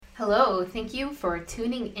Hello, thank you for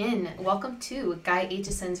tuning in. Welcome to Guy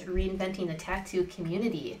Aitchison's Reinventing the Tattoo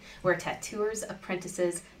Community, where tattooers,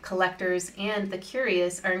 apprentices, collectors, and the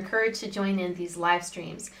curious are encouraged to join in these live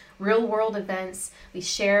streams, real world events. We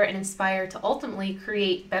share and inspire to ultimately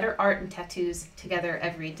create better art and tattoos together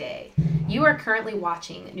every day. You are currently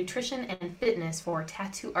watching Nutrition and Fitness for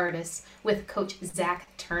Tattoo Artists with Coach Zach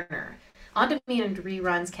Turner. On-demand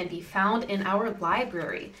reruns can be found in our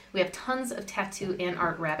library. We have tons of tattoo and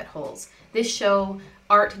art rabbit holes. This show,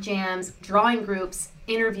 art jams, drawing groups,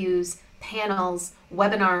 interviews, panels,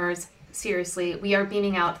 webinars. Seriously, we are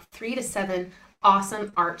beaming out 3 to 7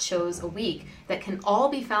 awesome art shows a week that can all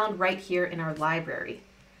be found right here in our library.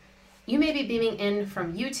 You may be beaming in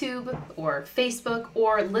from YouTube or Facebook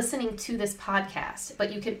or listening to this podcast,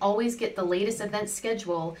 but you can always get the latest event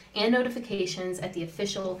schedule and notifications at the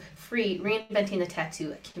official free Reinventing the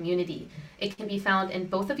Tattoo community. It can be found in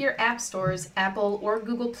both of your app stores, Apple or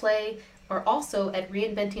Google Play, or also at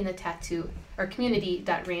Reinventing the Tattoo or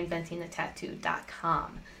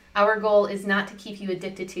community.reinventingthetattoo.com. Our goal is not to keep you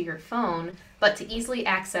addicted to your phone, but to easily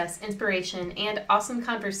access inspiration and awesome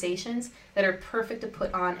conversations that are perfect to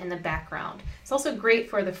put on in the background. It's also great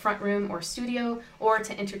for the front room or studio or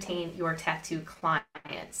to entertain your tattoo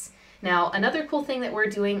clients. Now, another cool thing that we're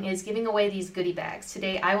doing is giving away these goodie bags.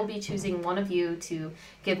 Today, I will be choosing one of you to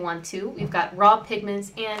give one to. We've got raw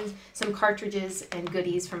pigments and some cartridges and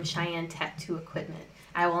goodies from Cheyenne Tattoo Equipment.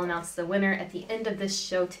 I will announce the winner at the end of this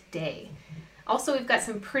show today. Also, we've got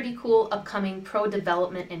some pretty cool upcoming pro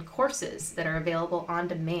development and courses that are available on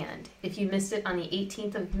demand. If you missed it on the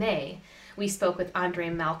 18th of May, we spoke with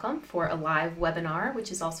Andre Malcolm for a live webinar,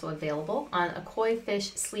 which is also available on a koi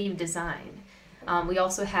fish sleeve design. We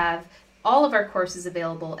also have all of our courses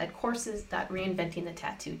available at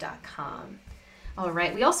courses.reinventingthetattoo.com. All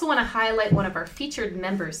right, we also want to highlight one of our featured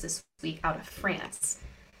members this week out of France,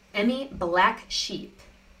 Emmy Black Sheep.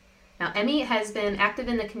 Now, Emmy has been active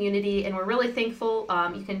in the community, and we're really thankful.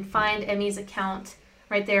 You can find Emmy's account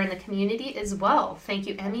right there in the community as well. Thank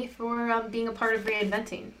you, Emmy, for being a part of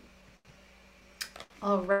Reinventing.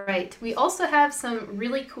 All right. We also have some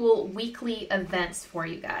really cool weekly events for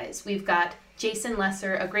you guys. We've got Jason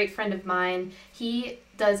Lesser, a great friend of mine. He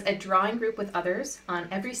does a drawing group with others on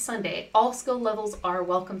every Sunday. All skill levels are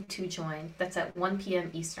welcome to join. That's at 1 p.m.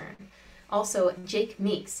 Eastern. Also, Jake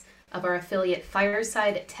Meeks of our affiliate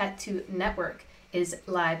Fireside Tattoo Network is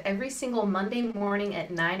live every single Monday morning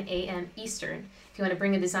at 9 a.m. Eastern. If you want to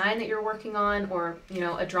bring a design that you're working on, or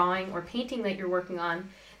a drawing or painting that you're working on,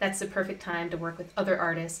 that's the perfect time to work with other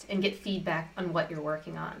artists and get feedback on what you're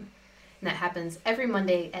working on. And that happens every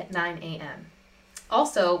Monday at 9 a.m.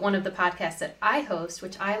 Also, one of the podcasts that I host,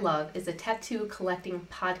 which I love, is a tattoo collecting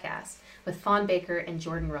podcast with Fawn Baker and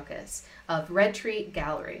Jordan Ruckus of Red Tree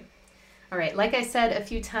Gallery. All right, like I said a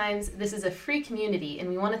few times, this is a free community, and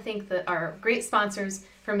we want to thank our great sponsors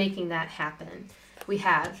for making that happen. We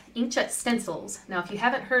have Inkjet Stencils. Now, if you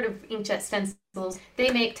haven't heard of Inkjet Stencils,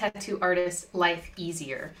 they make tattoo artists' life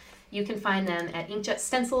easier. You can find them at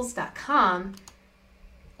inkjetstencils.com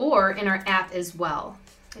or in our app as well.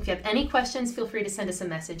 If you have any questions, feel free to send us a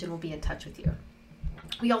message and we'll be in touch with you.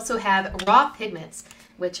 We also have Raw Pigments,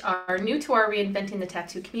 which are new to our Reinventing the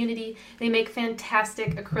Tattoo community. They make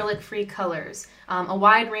fantastic acrylic-free colors. A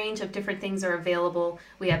wide range of different things are available.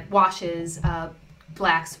 We have washes,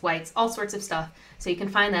 blacks, whites, all sorts of stuff. So you can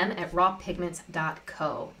find them at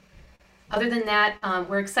rawpigments.co. Other than that,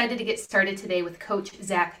 we're excited to get started today with Coach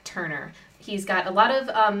Zach Turner. He's got a lot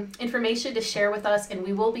of information to share with us, and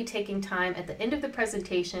we will be taking time at the end of the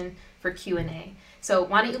presentation for Q&A. So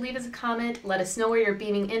why don't you leave us a comment, let us know where you're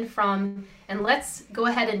beaming in from, and let's go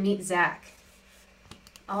ahead and meet Zach.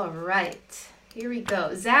 All right, here we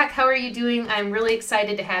go. Zach, how are you doing? I'm really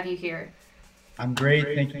excited to have you here. I'm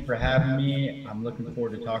great. Thank you for having me. I'm looking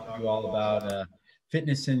forward to talking to you all about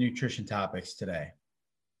fitness and nutrition topics today.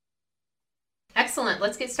 Excellent.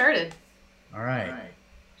 Let's get started. All right.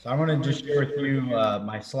 So I'm going to just share with you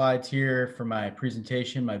my slides here for my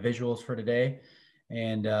presentation, my visuals for today.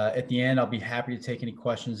 And at the end, I'll be happy to take any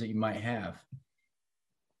questions that you might have.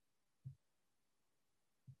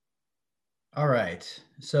 All right.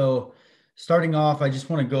 So starting off, I just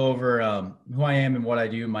want to go over who I am and what I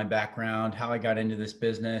do, my background, how I got into this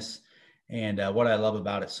business, and what I love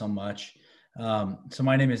about it so much. So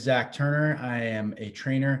my name is Zach Turner. I am a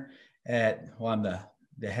trainer I'm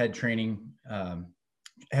the head trainer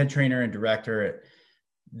and director at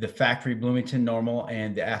the Factory Bloomington Normal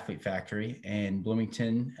and the Athlete Factory in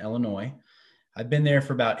Bloomington, Illinois. I've been there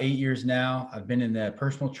for about 8 years now. I've been in the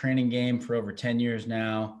personal training game for over 10 years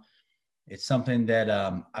now. It's something that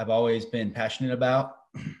I've always been passionate about.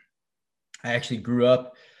 I actually grew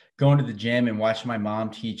up going to the gym and watching my mom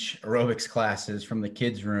teach aerobics classes from the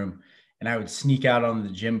kids' room. And I would sneak out on the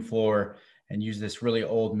gym floor and use this really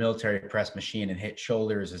old military press machine and hit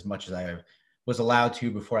shoulders as much as I was allowed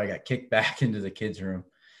to before I got kicked back into the kids' room.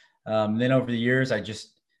 Then over the years, I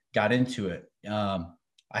just got into it.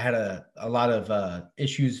 I had a lot of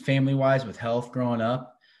issues family-wise with health growing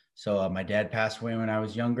up. So my dad passed away when I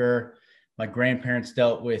was younger. My grandparents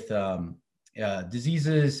dealt with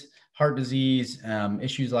diseases, heart disease,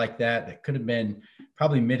 issues like that could have been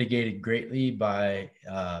probably mitigated greatly by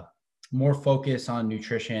more focus on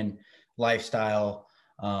nutrition, lifestyle,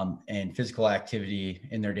 and physical activity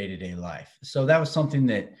in their day-to-day life. So that was something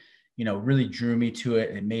that, really drew me to it.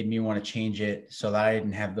 It made me want to change it so that I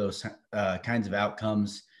didn't have those kinds of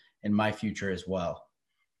outcomes in my future as well.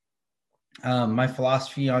 My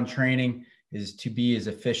philosophy on training is to be as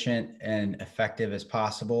efficient and effective as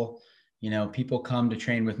possible. People come to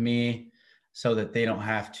train with me so that they don't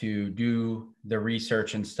have to do the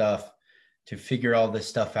research and stuff to figure all this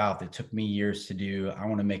stuff out that took me years to do. I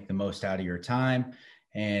want to make the most out of your time,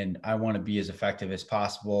 and I want to be as effective as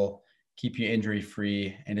possible, keep you injury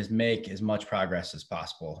free, and make as much progress as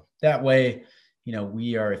possible. That way,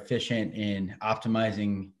 we are efficient in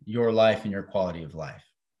optimizing your life and your quality of life.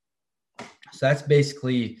 So that's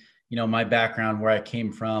basically, my background, where I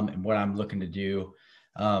came from and what I'm looking to do.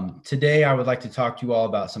 Today, I would like to talk to you all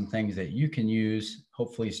about some things that you can use,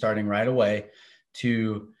 hopefully starting right away,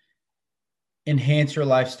 to enhance your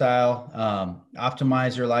lifestyle,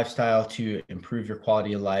 optimize your lifestyle to improve your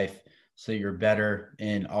quality of life so you're better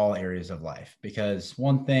in all areas of life. Because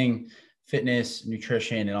one thing fitness,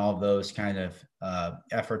 nutrition, and all of those kind of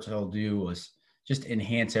efforts will do was just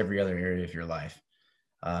enhance every other area of your life.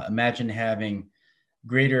 Imagine having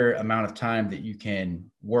greater amount of time that you can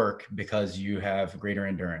work because you have greater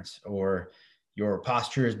endurance, or your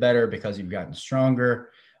posture is better because you've gotten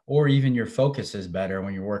stronger, or even your focus is better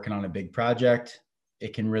when you're working on a big project.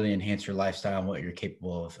 It can really enhance your lifestyle and what you're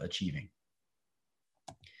capable of achieving.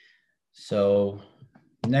 So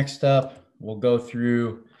next up, we'll go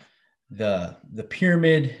through the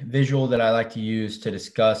pyramid visual that I like to use to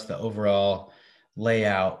discuss the overall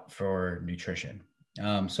layout for nutrition.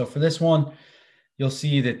 So for this one, you'll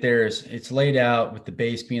see that it's laid out with the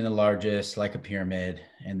base being the largest, like a pyramid,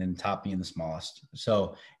 and then top being the smallest.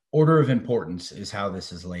 So order of importance is how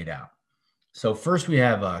this is laid out. So first we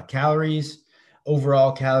have calories,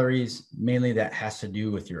 overall calories. Mainly that has to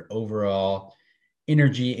do with your overall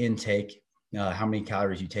energy intake, how many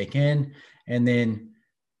calories you take in, and then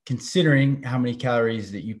considering how many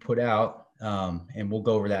calories that you put out. And we'll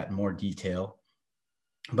go over that in more detail.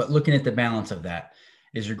 But looking at the balance of that,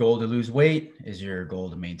 is your goal to lose weight? Is your goal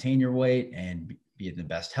to maintain your weight and be in the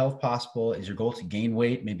best health possible? Is your goal to gain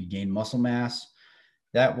weight, maybe gain muscle mass?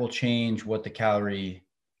 That will change what the calorie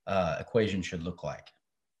equation should look like.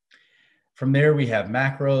 From there, we have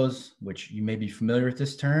macros, which you may be familiar with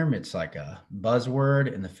this term. It's like a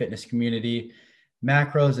buzzword in the fitness community.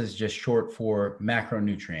 Macros is just short for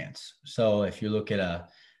macronutrients. So if you look at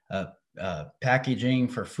a packaging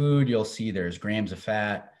for food, you'll see there's grams of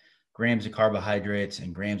fat, grams of carbohydrates,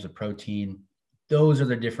 and grams of protein. Those are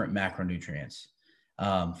the different macronutrients.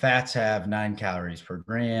 Fats have 9 calories per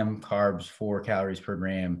gram, carbs 4 calories per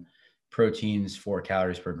gram, proteins 4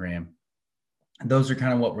 calories per gram. Those are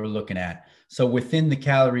kind of what we're looking at. So within the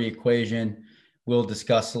calorie equation, we'll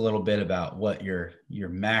discuss a little bit about what your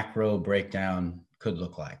macro breakdown could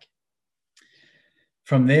look like.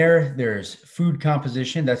 From there, there's food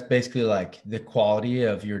composition. That's basically like the quality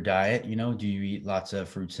of your diet. Do you eat lots of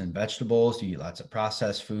fruits and vegetables? Do you eat lots of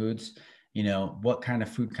processed foods? What kind of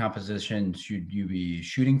food composition should you be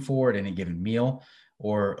shooting for at any given meal,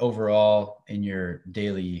 or overall in your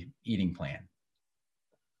daily eating plan?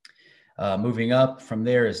 Moving up from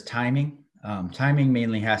there is timing. Timing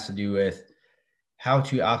mainly has to do with how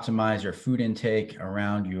to optimize your food intake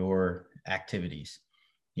around your activities.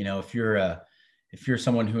 If you're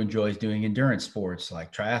someone who enjoys doing endurance sports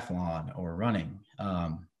like triathlon or running,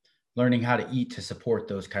 learning how to eat to support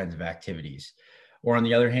those kinds of activities. Or on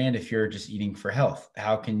the other hand, if you're just eating for health,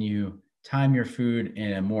 how can you time your food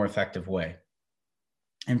in a more effective way?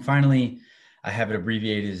 And finally, I have it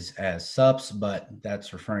abbreviated as SUPS, but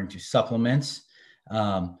that's referring to supplements.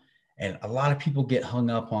 And a lot of people get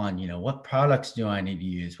hung up on, what products do I need to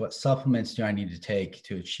use? What supplements do I need to take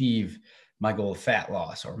to achieve my goal of fat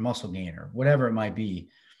loss or muscle gain or whatever it might be?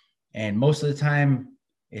 And most of the time,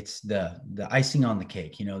 it's the icing on the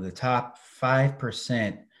cake. The top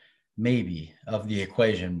 5% maybe of the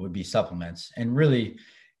equation would be supplements. And really,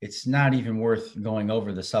 it's not even worth going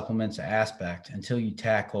over the supplements aspect until you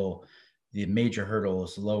tackle the major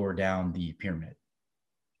hurdles lower down the pyramid.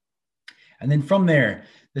 And then from there,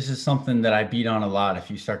 this is something that I beat on a lot. If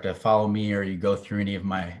you start to follow me or you go through any of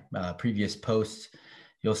my previous posts,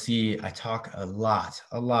 you'll see I talk a lot.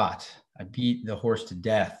 I beat the horse to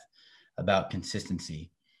death about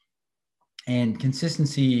consistency. And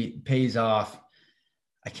consistency pays off.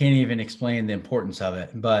 I can't even explain the importance of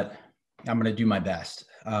it, but I'm going to do my best.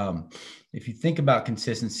 If you think about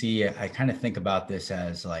consistency, I kind of think about this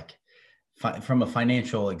as like from a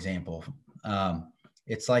financial example.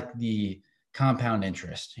 It's like the compound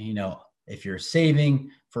interest. You know, if you're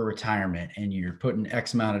saving for retirement and you're putting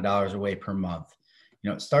X amount of dollars away per month, you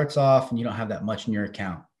know, it starts off and you don't have that much in your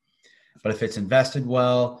account. But if it's invested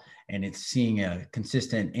well and it's seeing a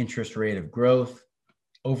consistent interest rate of growth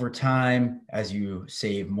over time, as you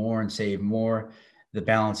save more and save more, the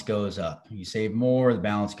balance goes up. You save more, the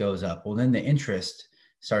balance goes up. Well, then the interest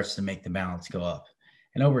starts to make the balance go up.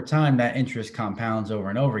 And over time, that interest compounds over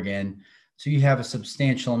and over again. So you have a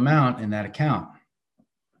substantial amount in that account.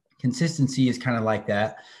 Consistency is kind of like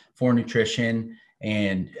that for nutrition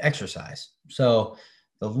and exercise. So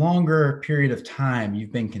the longer period of time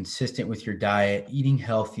you've been consistent with your diet, eating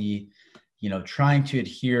healthy, you know, trying to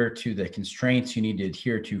adhere to the constraints you need to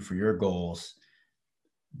adhere to for your goals,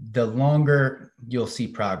 the longer you'll see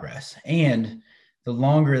progress. And the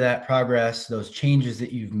longer that progress, those changes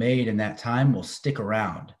that you've made in that time will stick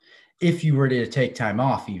around if you were to take time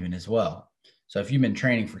off even as well. So if you've been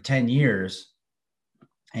training for 10 years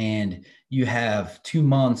and you have 2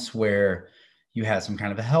 months where you had some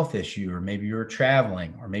kind of a health issue, or maybe you were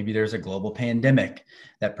traveling, or maybe there's a global pandemic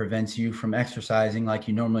that prevents you from exercising like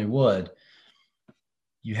you normally would,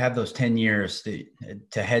 you have those 10 years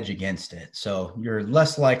to hedge against it. So you're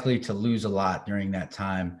less likely to lose a lot during that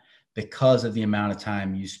time because of the amount of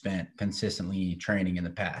time you spent consistently training in the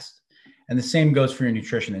past. And the same goes for your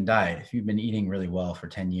nutrition and diet. If you've been eating really well for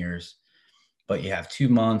 10 years, but you have 2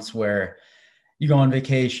 months where you go on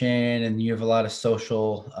vacation and you have a lot of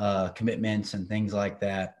social commitments and things like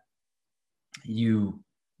that,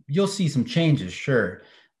 you'll see some changes, sure,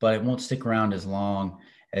 but it won't stick around as long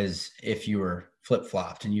as if you were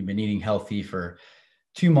flip-flopped and you've been eating healthy for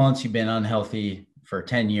 2 months, you've been unhealthy for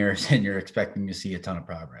 10 years, and you're expecting to see a ton of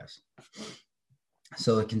progress.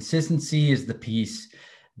 So the consistency is the piece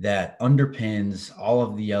that underpins all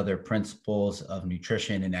of the other principles of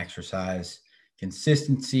nutrition and exercise.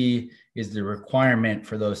 Consistency is the requirement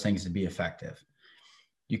for those things to be effective.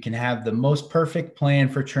 You can have the most perfect plan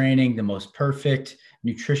for training, the most perfect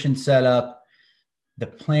nutrition setup, the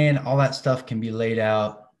plan, all that stuff can be laid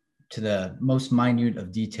out to the most minute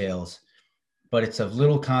of details, but it's of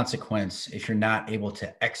little consequence if you're not able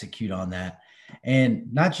to execute on that.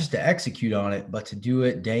 And not just to execute on it, but to do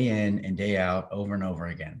it day in and day out over and over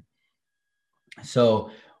again. So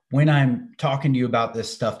when I'm talking to you about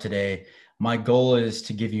this stuff today, my goal is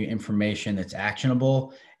to give you information that's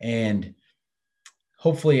actionable and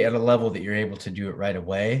hopefully at a level that you're able to do it right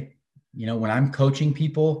away. You know, when I'm coaching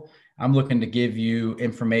people, I'm looking to give you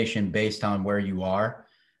information based on where you are,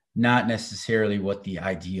 not necessarily what the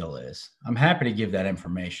ideal is. I'm happy to give that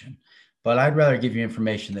information, but I'd rather give you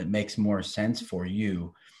information that makes more sense for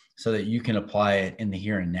you so that you can apply it in the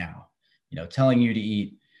here and now. You know, telling you to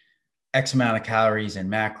eat X amount of calories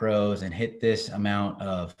and macros and hit this amount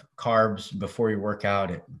of carbs before your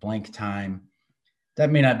workout at blank time,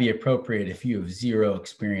 that may not be appropriate if you have zero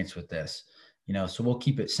experience with this. You know, so we'll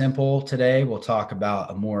keep it simple today. We'll talk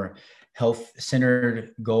about a more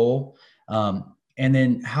health-centered goal, and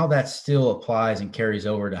then how that still applies and carries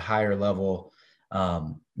over to higher level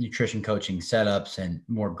nutrition coaching setups and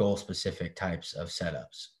more goal-specific types of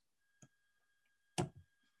setups.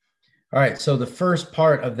 All right, so the first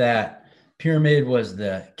part of that pyramid was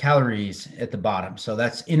the calories at the bottom. So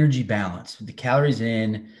that's energy balance, the calories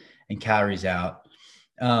in and calories out.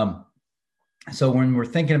 So when we're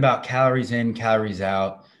thinking about calories in, calories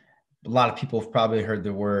out, a lot of people have probably heard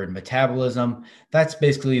the word metabolism. That's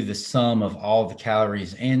basically the sum of all the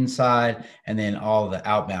calories inside and then all the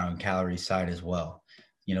outbound calories side as well.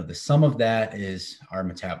 You know, the sum of that is our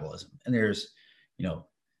metabolism. And there's, you know,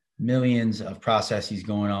 millions of processes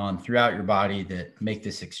going on throughout your body that make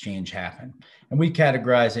this exchange happen. And we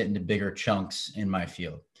categorize it into bigger chunks in my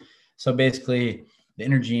field. So basically the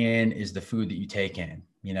energy in is the food that you take in,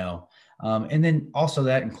 you know, and then also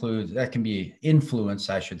that can be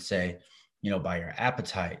influenced, I should say, you know, by your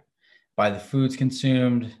appetite, by the foods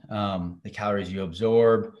consumed, the calories you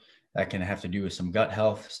absorb. That can have to do with some gut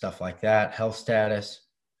health, stuff like that, health status,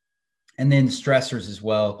 and then stressors as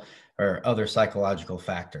well, or other psychological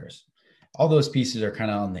factors. All those pieces are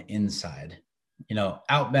kind of on the inside. You know,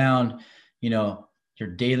 outbound, you know, Your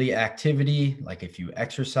daily activity, like if you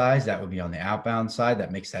exercise, that would be on the outbound side.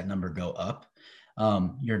 That makes that number go up.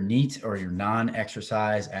 Your NEAT, or your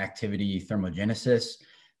non-exercise activity thermogenesis,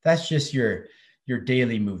 that's just your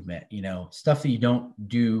daily movement, stuff that you don't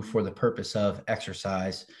do for the purpose of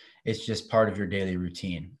exercise. It's just part of your daily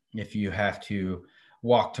routine. If you have to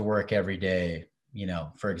walk to work every day,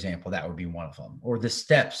 for example, that would be one of them. Or the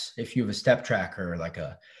steps, if you have a step tracker, like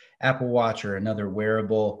a Apple Watch or another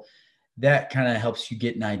wearable, that kind of helps you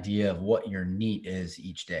get an idea of what your NEAT is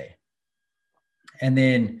each day. And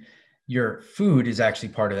then your food is actually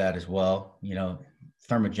part of that as well.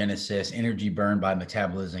 Thermogenesis, energy burned by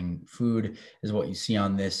metabolizing food, is what you see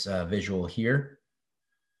on this visual here.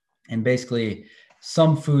 And basically,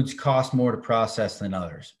 some foods cost more to process than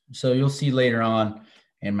others. So you'll see later on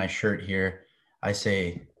in my shirt here, I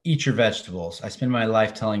say, eat your vegetables. I spend my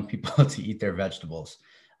life telling people to eat their vegetables.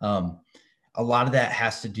 A lot of that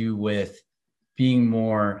has to do with being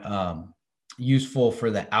more useful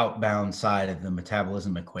for the outbound side of the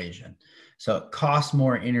metabolism equation. So it costs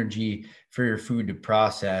more energy for your food to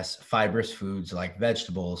process, fibrous foods like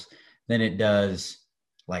vegetables, than it does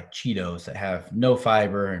like Cheetos that have no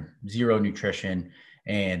fiber and zero nutrition,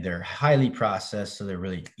 and they're highly processed, so they're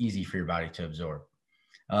really easy for your body to absorb.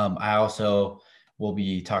 I also will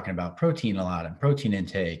be talking about protein a lot and protein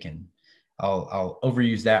intake, and I'll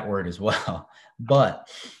overuse that word as well. But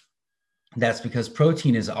that's because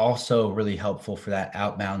protein is also really helpful for that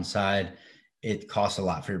outbound side. It costs a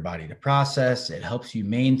lot for your body to process. It helps you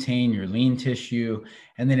maintain your lean tissue.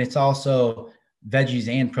 And then it's also, veggies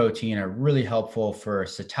and protein are really helpful for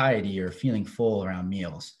satiety or feeling full around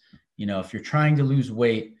meals. If you're trying to lose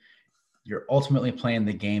weight, you're ultimately playing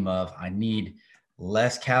the game of, I need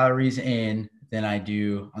less calories in than I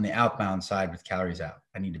do on the outbound side with calories out.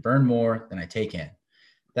 I need to burn more than I take in.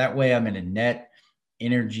 That way I'm in a net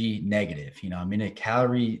energy negative. I'm in a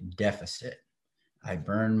calorie deficit. I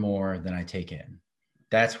burn more than I take in.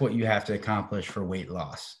 That's what you have to accomplish for weight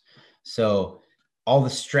loss. So all the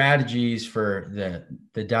strategies for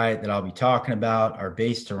the diet that I'll be talking about are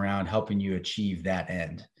based around helping you achieve that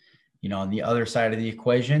end. On the other side of the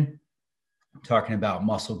equation, I'm talking about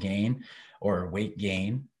muscle gain or weight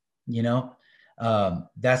gain,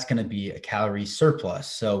 that's going to be a calorie surplus.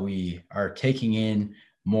 So we are taking in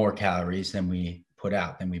more calories than we put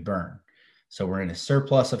out, than we burn. So we're in a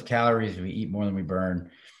surplus of calories. We eat more than we burn.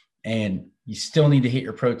 And you still need to hit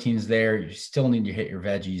your proteins there. You still need to hit your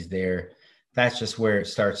veggies there. That's just where it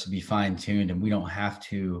starts to be fine-tuned. And we don't have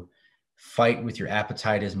to fight with your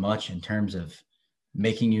appetite as much in terms of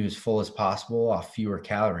making you as full as possible off fewer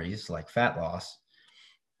calories, like fat loss.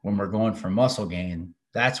 When we're going for muscle gain,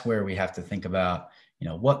 that's where we have to think about,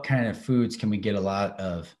 what kind of foods can we get a lot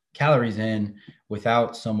of calories in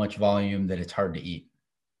without so much volume that it's hard to eat.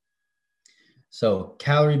 So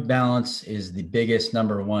calorie balance is the biggest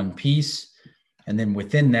number one piece. And then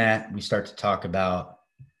within that, we start to talk about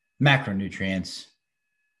macronutrients.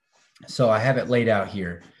 So I have it laid out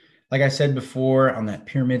here. Like I said before on that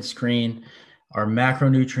pyramid screen, our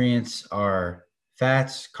macronutrients are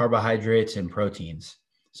fats, carbohydrates, and proteins.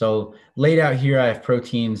 So laid out here, I have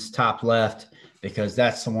proteins top left because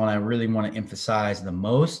that's the one I really want to emphasize the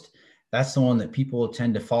most. That's the one that people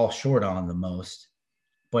tend to fall short on the most,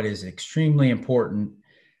 but is extremely important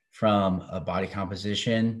from a body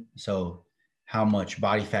composition. So how much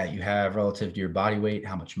body fat you have relative to your body weight,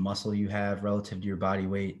 how much muscle you have relative to your body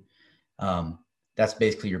weight. That's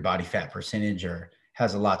basically your body fat percentage, or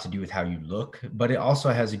has a lot to do with how you look, but it also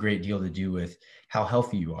has a great deal to do with how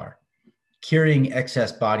healthy you are. Curing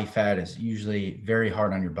excess body fat is usually very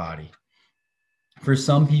hard on your body. For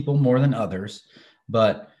some people more than others,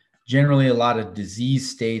 but generally a lot of disease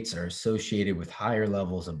states are associated with higher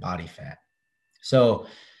levels of body fat. So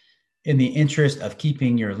in the interest of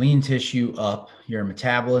keeping your lean tissue up, your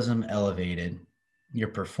metabolism elevated, your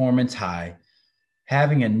performance high,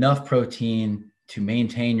 having enough protein to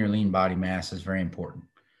maintain your lean body mass is very important.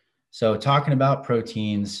 So talking about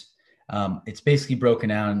proteins, it's basically broken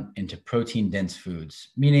down into protein dense foods,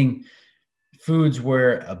 meaning foods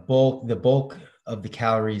where the bulk of the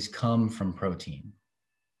calories come from protein.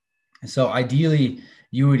 So ideally,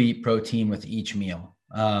 you would eat protein with each meal.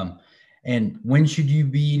 And when should you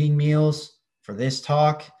be eating meals? For this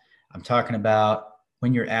talk, I'm talking about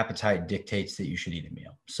when your appetite dictates that you should eat a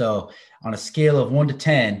meal. So on a scale of 1 to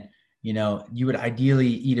 10, you would ideally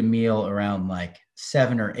eat a meal around like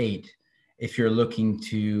 7 or 8 if you're looking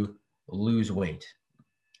to lose weight.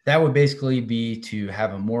 That would basically be to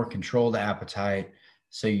have a more controlled appetite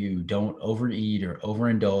so you don't overeat or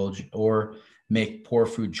overindulge or make poor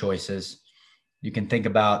food choices. You can think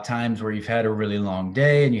about times where you've had a really long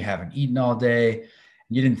day and you haven't eaten all day,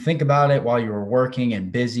 You didn't think about it while you were working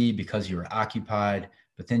and busy because you were occupied,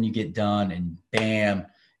 but then you get done and bam,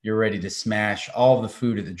 you're ready to smash all the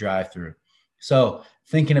food at the drive-thru. So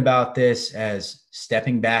thinking about this as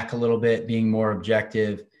stepping back a little bit, being more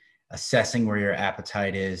objective, assessing where your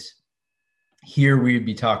appetite is. Here we would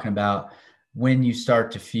be talking about when you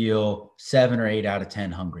start to feel 7 or 8 out of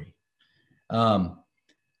 10 hungry.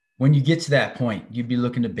 When you get to that point, you'd be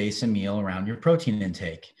looking to base a meal around your protein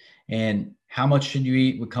intake. And how much should you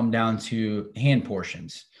eat would come down to hand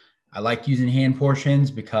portions. I like using hand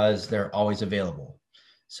portions because they're always available.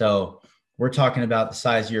 So we're talking about the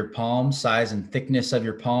size of your palms, size and thickness of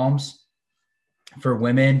your palms. For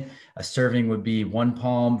women, a serving would be 1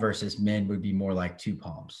 palm versus men would be more like 2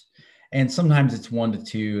 palms. And sometimes it's 1 to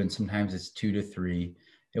 2, and sometimes it's 2 to 3.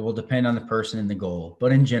 It will depend on the person and the goal.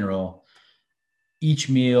 But in general, each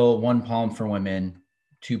meal, 1 palm for women,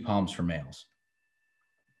 2 palms for males.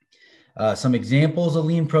 Some examples of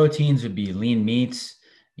lean proteins would be lean meats,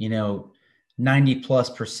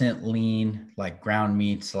 90+% lean, like ground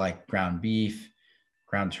meats, like ground beef,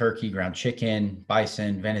 ground turkey, ground chicken,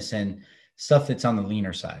 bison, venison, stuff that's on the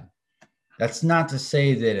leaner side. That's not to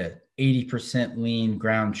say that a 80% lean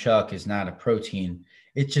ground chuck is not a protein.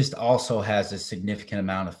 It just also has a significant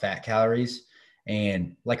amount of fat calories.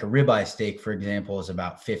 And like a ribeye steak, for example, is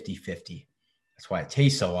about 50-50. That's why it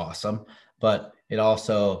tastes so awesome. But it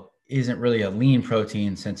also isn't really a lean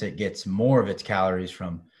protein since it gets more of its calories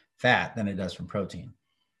from fat than it does from protein.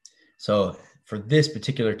 So for this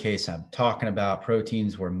particular case, I'm talking about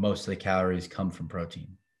proteins where most of the calories come from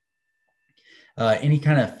protein. Any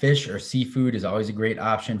kind of fish or seafood is always a great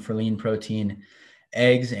option for lean protein.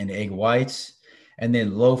 Eggs and egg whites, and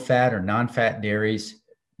then low fat or non-fat dairies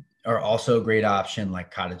are also a great option, like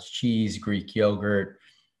cottage cheese, Greek yogurt,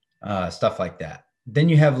 stuff like that. Then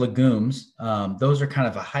you have legumes. Those are kind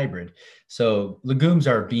of a hybrid. So legumes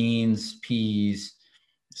are beans, peas,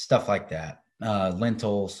 stuff like that,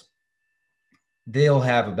 lentils. They'll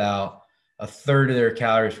have about a third of their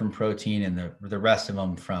calories from protein and the rest of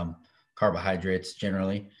them from carbohydrates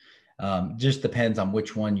generally. Just depends on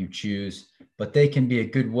which one you choose, but they can be a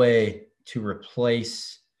good way to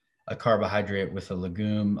replace a carbohydrate with a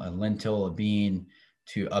legume, a lentil, a bean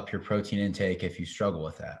to up your protein intake if you struggle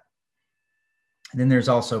with that. And then there's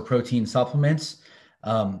also protein supplements.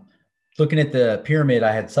 Looking at the pyramid,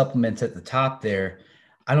 I had supplements at the top there.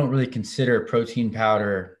 I don't really consider protein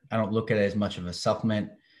powder. I don't look at it as much of a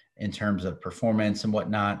supplement in terms of performance and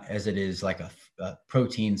whatnot, as it is like a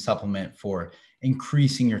protein supplement for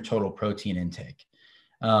increasing your total protein intake.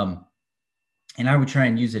 And I would try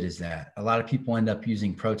and use it as that. A lot of people end up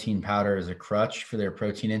using protein powder as a crutch for their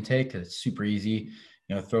protein intake because it's super easy.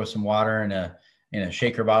 Throw some water in a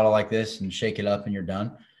shaker bottle like this and shake it up and you're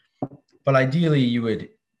done. But ideally, you would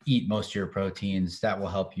eat most of your proteins. That will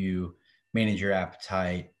help you manage your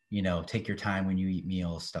appetite, take your time when you eat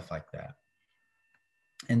meals, stuff like that.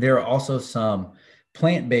 And there are also some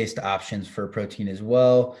plant-based options for protein as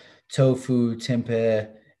well. Tofu, tempeh,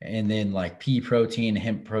 and then like pea protein,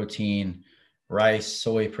 hemp protein, rice,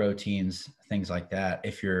 soy proteins, things like that,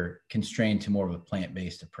 if you're constrained to more of a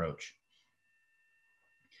plant-based approach.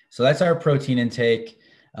 So that's our protein intake,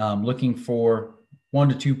 looking for 1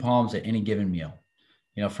 to 2 palms at any given meal.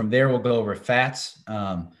 From there, we'll go over fats.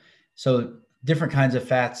 So different kinds of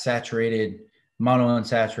fats: saturated,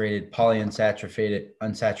 monounsaturated, polyunsaturated,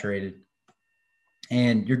 unsaturated.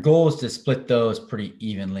 And your goal is to split those pretty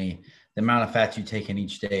evenly. The amount of fats you take in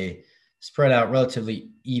each day spread out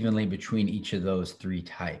relatively evenly between each of those 3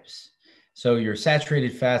 types. So your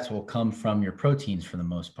saturated fats will come from your proteins for the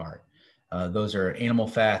most part. Those are animal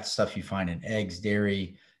fats, stuff you find in eggs,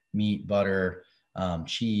 dairy, meat, butter,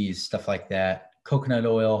 cheese, stuff like that. Coconut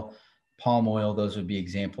oil, palm oil, those would be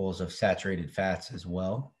examples of saturated fats as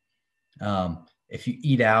well. If you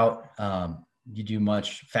eat out, you do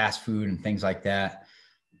much fast food and things like that,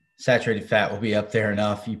 saturated fat will be up there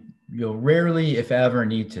enough. You'll rarely, if ever,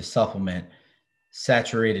 need to supplement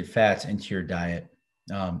saturated fats into your diet.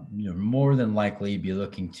 You'll more than likely be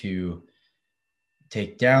looking to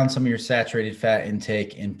take down some of your saturated fat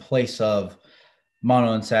intake in place of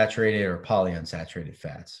monounsaturated or polyunsaturated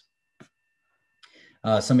fats.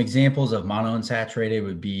 Some examples of monounsaturated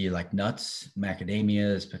would be like nuts,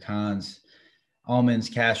 macadamias, pecans, almonds,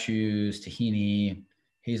 cashews, tahini,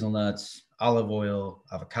 hazelnuts, olive oil,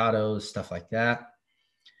 avocados, stuff like that.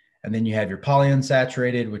 And then you have your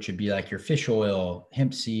polyunsaturated, which would be like your fish oil,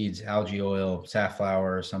 hemp seeds, algae oil,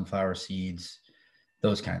 safflower, sunflower seeds,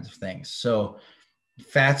 those kinds of things. So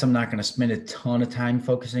fats, I'm not going to spend a ton of time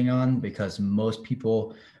focusing on because most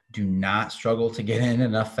people do not struggle to get in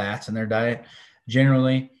enough fats in their diet.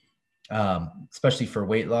 Generally, especially for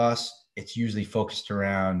weight loss, it's usually focused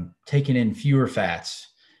around taking in fewer fats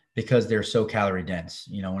because they're so calorie dense.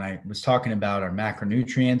 When I was talking about our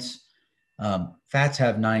macronutrients, fats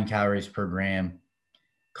have 9 calories per gram.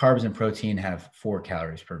 Carbs and protein have 4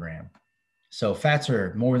 calories per gram. So fats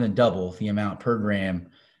are more than double the amount per gram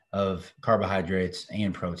of carbohydrates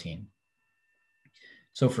and protein.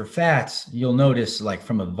 So for fats, you'll notice, like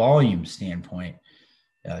from a volume standpoint,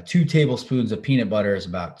 2 tablespoons of peanut butter is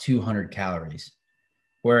about 200 calories.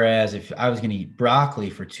 Whereas if I was going to eat broccoli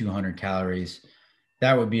for 200 calories,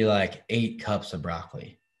 that would be like 8 cups of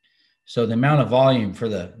broccoli. So the amount of volume for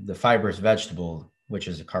the fibrous vegetable, which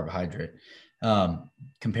is a carbohydrate,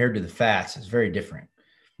 compared to the fats is very different.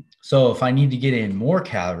 So if I need to get in more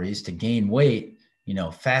calories to gain weight,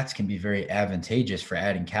 fats can be very advantageous for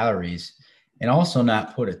adding calories and also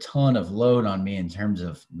not put a ton of load on me in terms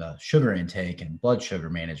of the sugar intake and blood sugar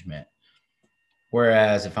management.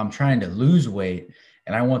 Whereas if I'm trying to lose weight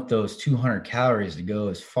and I want those 200 calories to go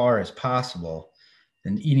as far as possible,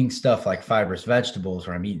 then eating stuff like fibrous vegetables,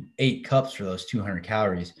 where I'm eating 8 cups for those 200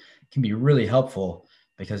 calories, can be really helpful,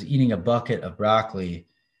 because eating a bucket of broccoli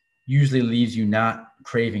usually leaves you not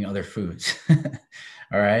craving other foods.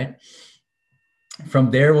 All right.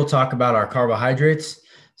 From there, we'll talk about our carbohydrates.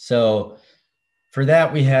 So for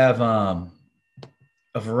that, we have a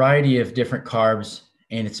variety of different carbs,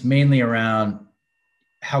 and it's mainly around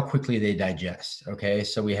how quickly they digest. Okay.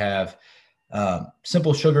 So we have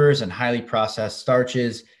simple sugars and highly processed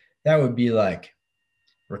starches. That would be like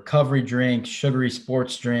recovery drinks, sugary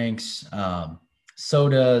sports drinks,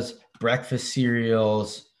 sodas, breakfast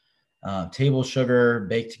cereals, table sugar,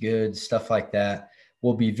 baked goods, stuff like that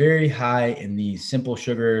will be very high in these simple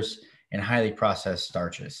sugars and highly processed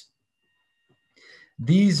starches.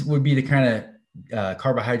 These would be the kind of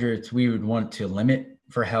carbohydrates we would want to limit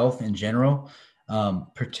for health in general.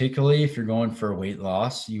 Particularly if you're going for weight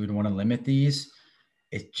loss, you would want to limit these.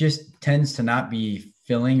 It just tends to not be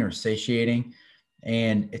filling or satiating.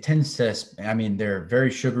 And it tends to, they're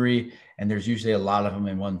very sugary, and there's usually a lot of them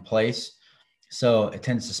in one place. So it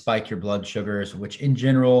tends to spike your blood sugars, which in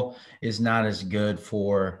general is not as good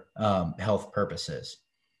for health purposes.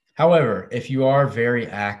 However, if you are very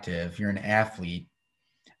active, you're an athlete,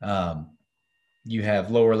 you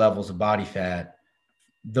have lower levels of body fat,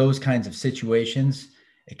 those kinds of situations,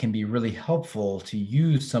 it can be really helpful to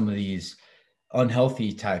use some of these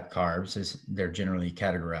unhealthy type carbs, as they're generally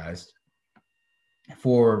categorized,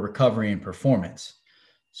 for recovery and performance.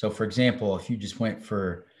 So for example, if you just went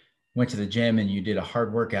to the gym and you did a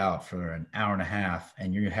hard workout for an hour and a half,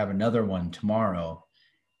 and you have another one tomorrow,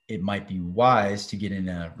 it might be wise to get in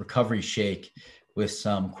a recovery shake with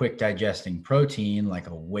some quick digesting protein, like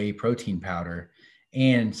a whey protein powder,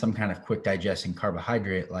 and some kind of quick digesting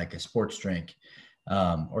carbohydrate, like a sports drink,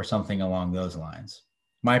 or something along those lines.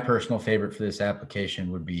 My personal favorite for this application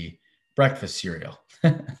would be breakfast cereal.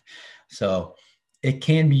 So it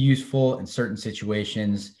can be useful in certain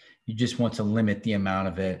situations. You just want to limit the amount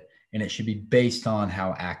of it, and it should be based on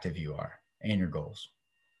how active you are and your goals.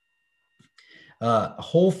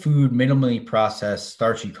 Whole food, minimally processed,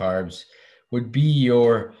 starchy carbs would be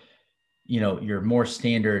your more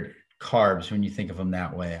standard carbs when you think of them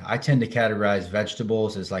that way. I tend to categorize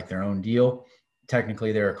vegetables as like their own deal.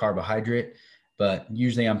 Technically, they're a carbohydrate, but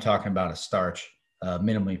usually I'm talking about a starch,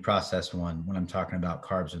 minimally processed one, when I'm talking about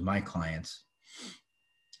carbs with my clients.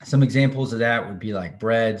 Some examples of that would be like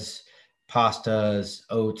breads, pastas,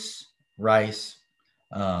 oats, rice,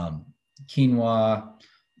 quinoa,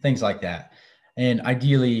 things like that. And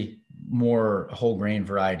ideally, more whole grain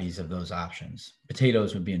varieties of those options.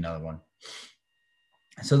 Potatoes would be another one.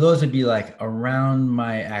 So those would be like around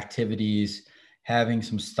my activities. Having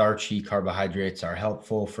some starchy carbohydrates are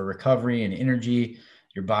helpful for recovery and energy.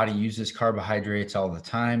 Your body uses carbohydrates all the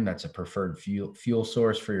time. That's a preferred fuel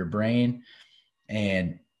source for your brain.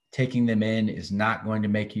 And taking them in is not going to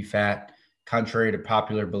make you fat, contrary to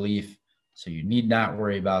popular belief. So you need not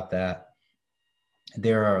worry about that.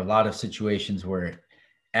 There are a lot of situations where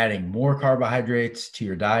adding more carbohydrates to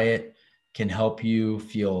your diet can help you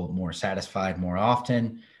feel more satisfied more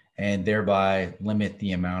often, and thereby limit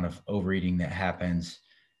the amount of overeating that happens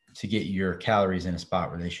to get your calories in a spot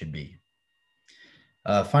where they should be.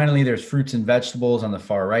 Finally, there's fruits and vegetables on the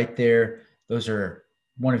far right there. Those are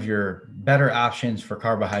one of your better options for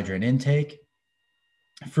carbohydrate intake.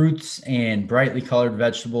 Fruits and brightly colored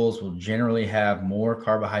vegetables will generally have more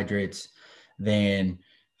carbohydrates than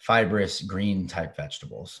fibrous green type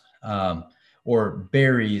vegetables. Or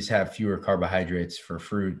berries have fewer carbohydrates for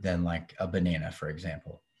fruit than like a banana, for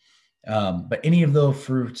example. But any of those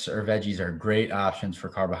fruits or veggies are great options for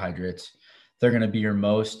carbohydrates. They're going to be your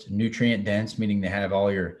most nutrient dense, meaning they have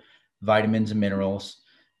all your vitamins and minerals.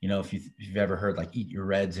 You know, if you've ever heard like eat your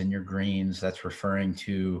reds and your greens, that's referring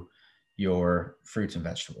to your fruits and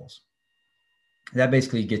vegetables. That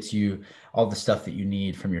basically gets you all the stuff that you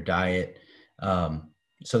need from your diet,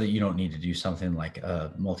 so that you don't need to do something like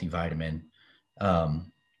a multivitamin,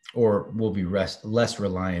 or will be less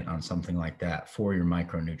reliant on something like that for your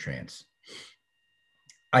micronutrients.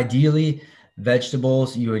 Ideally,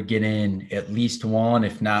 vegetables, you would get in at least one,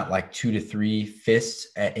 if not like 2 to 3 fists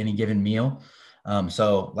at any given meal.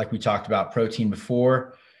 So like we talked about protein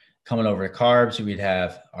before, coming over to carbs, we'd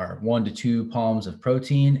have our 1 to 2 palms of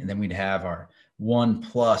protein, and then we'd have our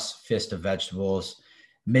 1+ fist of vegetables.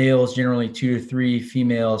 Males, generally 2 to 3,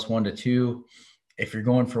 females 1 to 2. If you're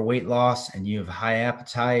going for weight loss and you have high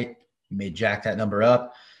appetite, you may jack that number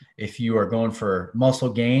up. If you are going for muscle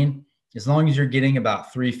gain, as long as you're getting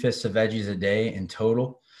about 3 fists of veggies a day in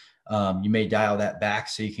total, you may dial that back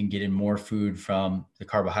so you can get in more food from the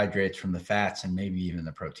carbohydrates, from the fats, and maybe even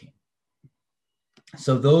the protein.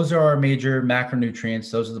 So those are our major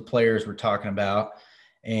macronutrients. Those are the players we're talking about.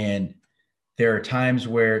 And there are times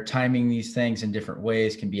where timing these things in different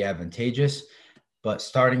ways can be advantageous. But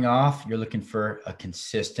starting off, you're looking for a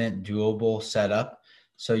consistent, doable setup.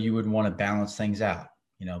 So you would want to balance things out.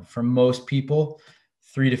 You know, for most people,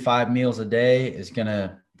 3 to 5 meals a day is going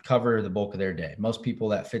to cover the bulk of their day. Most people,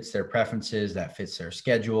 that fits their preferences, that fits their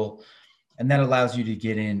schedule, and that allows you to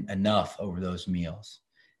get in enough over those meals.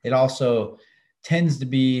 It also tends to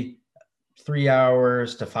be 3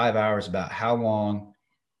 hours to 5 hours, about how long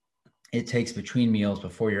it takes between meals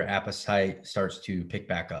before your appetite starts to pick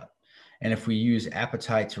back up. And if we use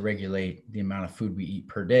appetite to regulate the amount of food we eat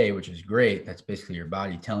per day, which is great, that's basically your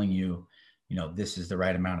body telling you, you know, this is the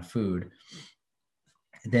right amount of food,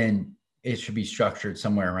 then it should be structured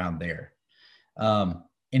somewhere around there.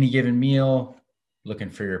 Any given meal, looking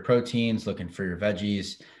for your proteins, looking for your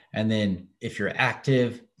veggies. And then if you're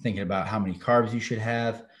active, thinking about how many carbs you should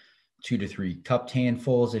have, 2 to 3 cupped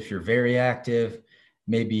handfuls. If you're very active,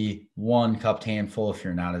 maybe 1 cupped handful if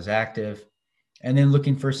you're not as active. And then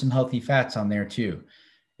looking for some healthy fats on there too.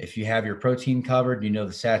 If you have your protein covered, you know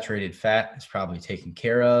the saturated fat is probably taken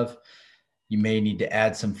care of. You may need to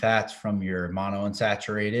add some fats from your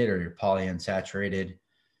monounsaturated or your polyunsaturated,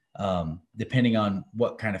 depending on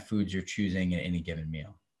what kind of foods you're choosing at any given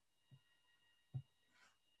meal.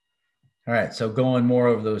 All right, so going more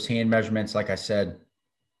over those hand measurements, like I said,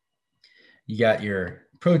 you got your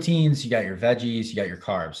proteins, you got your veggies, you got your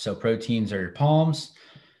carbs. So proteins are your palms,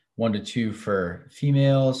 1 to 2 for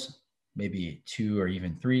females, maybe 2 or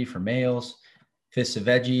even 3 for males. Fists of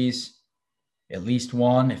veggies, at least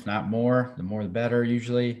 1, if not more. The more the better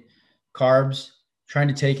usually. Carbs, trying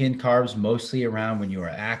to take in carbs mostly around when you are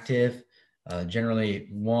active. Generally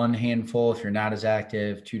 1 handful if you're not as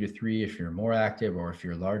active, 2 to 3 if you're more active or if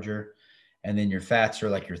you're larger. And then your fats are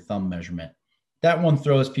like your thumb measurement. That one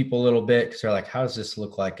throws people a little bit because they're like, how does this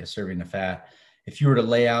look like a serving of fat? If you were to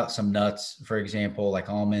lay out some nuts, for example, like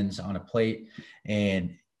almonds on a plate,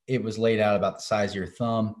 and it was laid out about the size of your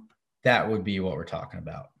thumb, that would be what we're talking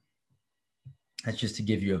about. That's just to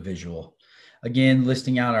give you a visual. Again,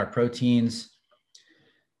 listing out our proteins,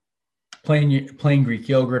 plain Greek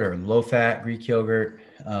yogurt or low-fat Greek yogurt.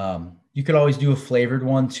 You could always do a flavored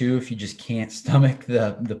one too if you just can't stomach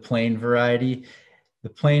the plain variety. The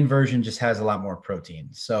plain version just has a lot more protein,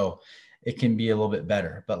 so it can be a little bit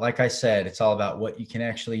better. But like I said, it's all about what you can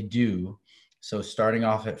actually do. So starting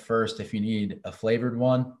off at first, if you need a flavored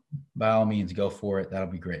one, by all means, go for it. That'll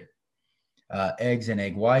be great. Eggs and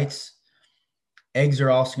egg whites. Eggs are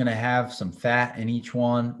also going to have some fat in each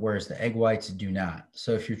one, whereas the egg whites do not.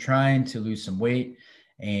 So if you're trying to lose some weight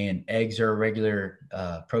and eggs are a regular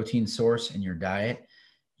protein source in your diet,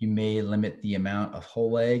 you may limit the amount of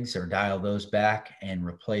whole eggs or dial those back and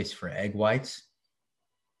replace for egg whites.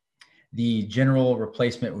 The general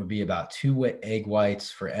replacement would be about 2 egg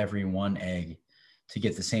whites for every 1 egg to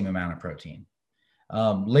get the same amount of protein.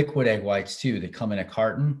 Liquid egg whites too, that come in a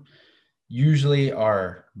carton, usually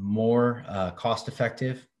are more cost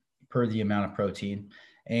effective per the amount of protein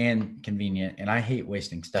and convenient. And I hate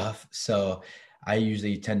wasting stuff, so I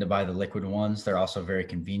usually tend to buy the liquid ones. They're also very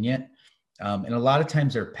convenient. And a lot of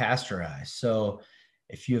times they're pasteurized. So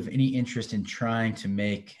if you have any interest in trying to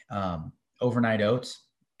make overnight oats,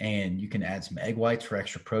 and you can add some egg whites for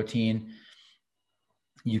extra protein,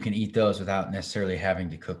 you can eat those without necessarily having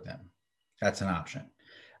to cook them. That's an option.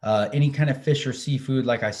 Any kind of fish or seafood,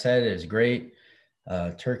 like I said, is great.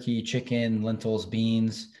 Turkey, chicken, lentils,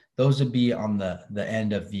 beans, those would be on the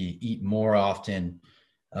end of the eat more often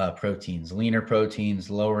proteins, leaner proteins,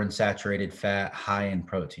 lower in saturated fat, high in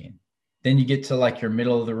protein. Then you get to like your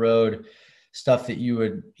middle of the road stuff that you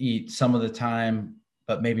would eat some of the time,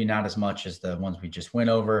 but maybe not as much as the ones we just went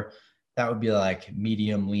over. That would be like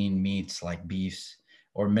medium lean meats like beefs,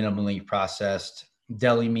 or minimally processed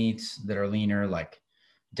deli meats that are leaner, like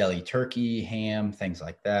deli turkey, ham, things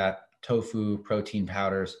like that, tofu, protein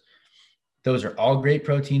powders. Those are all great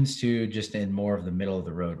proteins too, just in more of the middle of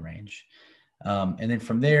the road range. And then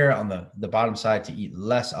from there on the bottom side to eat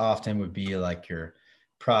less often would be like your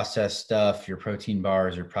processed stuff, your protein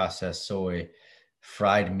bars, your processed soy,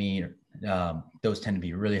 fried meat. Those tend to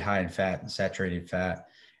be really high in fat and saturated fat.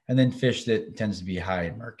 And then fish that tends to be high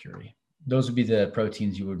in mercury. Those would be the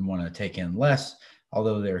proteins you would want to take in less,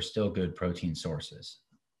 although they're still good protein sources.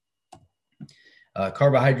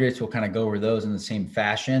 Carbohydrates, we'll kind of go over those in the same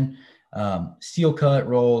fashion. Steel cut,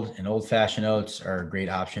 rolled, and old-fashioned oats are a great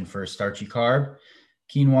option for a starchy carb.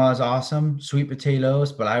 Quinoa is awesome. Sweet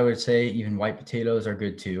potatoes, but I would say even white potatoes are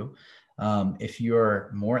good too. If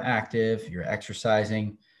you're more active, you're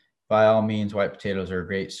exercising, by all means, white potatoes are a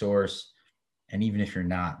great source. And even if you're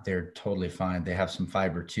not, they're totally fine. They have some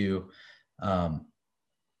fiber too.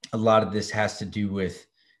 A lot of this has to do with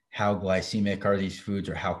how glycemic are these foods,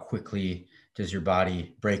 or how quickly does your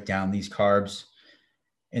body break down these carbs.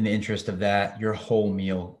 In the interest of that, your whole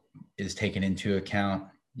meal is taken into account.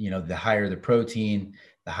 You know, the higher the protein,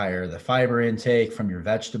 the higher the fiber intake from your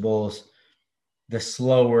vegetables, the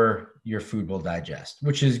slower your food will digest,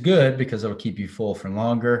 which is good because it'll keep you full for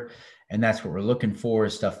longer. And that's what we're looking for,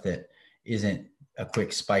 is stuff that isn't a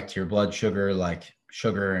quick spike to your blood sugar, like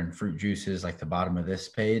sugar and fruit juices, like the bottom of this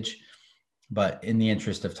page. But in the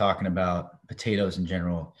interest of talking about potatoes in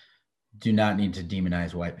general, do not need to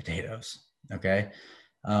demonize white potatoes. Okay.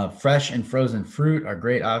 Fresh and frozen fruit are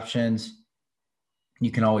great options.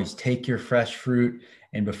 You can always take your fresh fruit,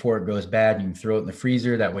 and before it goes bad, you can throw it in the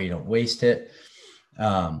freezer. That way you don't waste it.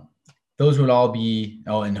 Those would all be,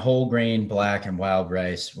 and whole grain, black and wild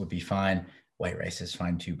rice would be fine. White rice is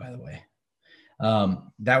fine too, by the way.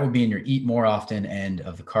 That would be in your eat more often end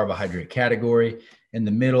of the carbohydrate category. In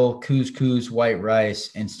the middle, couscous, white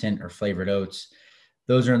rice, instant or flavored oats.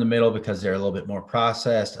 Those are in the middle because they're a little bit more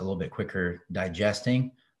processed, a little bit quicker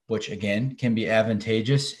digesting, which again can be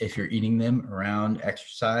advantageous if you're eating them around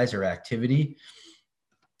exercise or activity.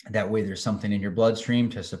 That way there's something in your bloodstream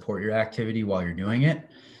to support your activity while you're doing it.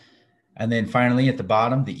 And then finally at the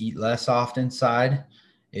bottom, the eat less often side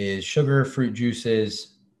is sugar, fruit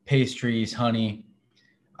juices, pastries, honey.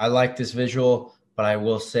 I like this visual, but I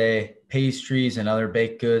will say pastries and other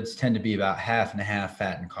baked goods tend to be about half and half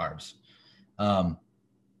fat and carbs.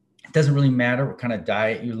 It doesn't really matter what kind of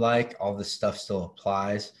diet you like. All this stuff still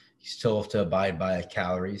applies. You still have to abide by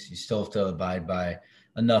calories. You still have to abide by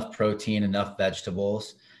enough protein, enough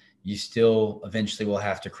vegetables. You still eventually will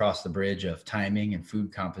have to cross the bridge of timing and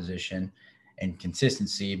food composition, and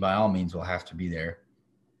consistency by all means will have to be there.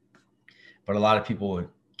 But a lot of people would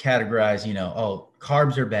categorize,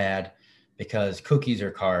 carbs are bad because cookies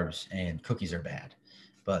are carbs and cookies are bad.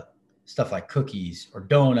 But stuff like cookies or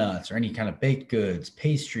donuts or any kind of baked goods,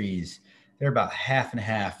 pastries, they're about half and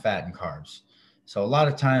half fat and carbs. So a lot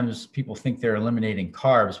of times people think they're eliminating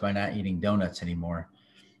carbs by not eating donuts anymore,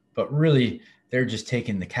 but really they're just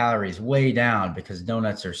taking the calories way down, because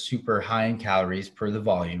donuts are super high in calories per the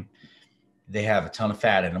volume. They have a ton of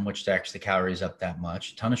fat in them, which jacks the calories up that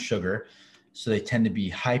much, a ton of sugar. So they tend to be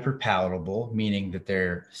hyper palatable, meaning that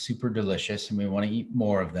they're super delicious and we want to eat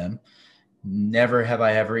more of them. Never have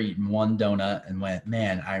I ever eaten one donut and went,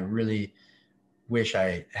 man, I really wish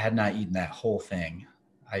I had not eaten that whole thing.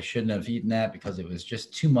 I shouldn't have eaten that because it was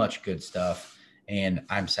just too much good stuff and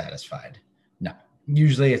I'm satisfied. No,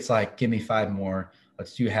 usually it's like, give me 5 more.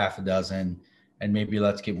 Let's do half a dozen, and maybe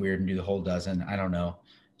let's get weird and do the whole dozen. I don't know.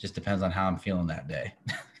 Just depends on how I'm feeling that day.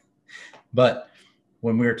 But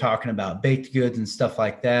when we were talking about baked goods and stuff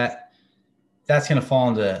like that, that's going to fall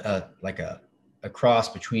into a cross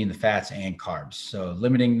between the fats and carbs. So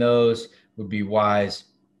limiting those would be wise,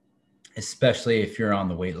 especially if you're on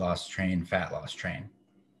the weight loss train, fat loss train.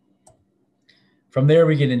 From there,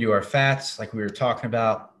 we get into our fats, like we were talking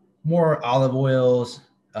about, more olive oils,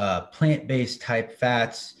 plant-based type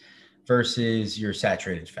fats versus your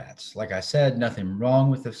saturated fats. Like I said, nothing wrong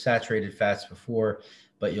with the saturated fats before,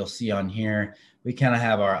 but you'll see on here, we kind of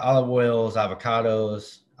have our olive oils,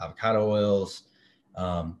 avocados, avocado oils,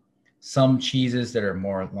 some cheeses that are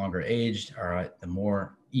more longer aged are at the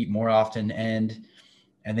more eat more often end.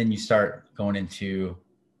 And then you start going into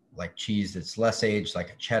like cheese that's less aged, like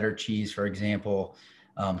a cheddar cheese, for example,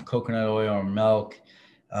 coconut oil or milk,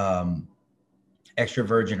 extra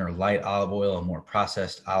virgin or light olive oil, or more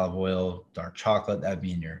processed olive oil, dark chocolate, that'd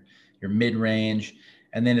be in your mid-range.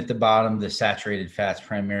 And then at the bottom, the saturated fats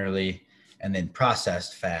primarily, and then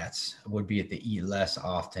processed fats would be at the eat less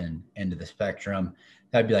often end of the spectrum.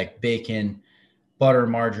 That'd be like bacon, butter,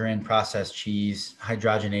 margarine, processed cheese,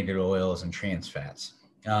 hydrogenated oils, and trans fats.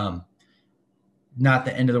 Not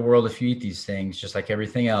the end of the world if you eat these things, just like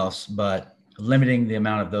everything else, but limiting the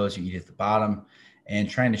amount of those you eat at the bottom and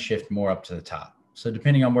trying to shift more up to the top. So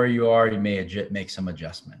depending on where you are, you may make some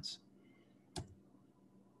adjustments.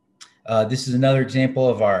 This is another example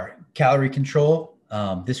of our calorie control.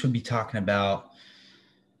 This would be talking about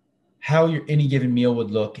how any given meal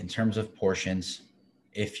would look in terms of portions.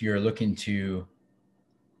 If you're looking to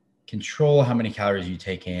control how many calories you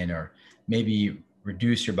take in, or maybe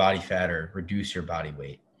reduce your body fat or reduce your body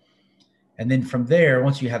weight. And then from there,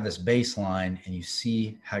 once you have this baseline and you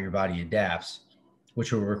see how your body adapts,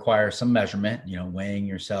 which will require some measurement, weighing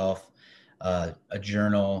yourself, a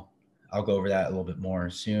journal. I'll go over that a little bit more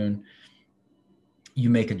soon. You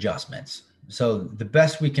make adjustments. So the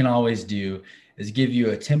best we can always do is give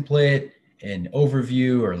you a template, an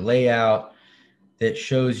overview or layout that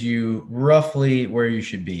shows you roughly where you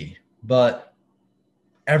should be. But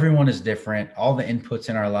everyone is different. All the inputs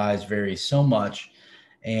in our lives vary so much,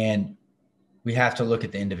 and we have to look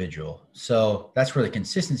at the individual. So that's where the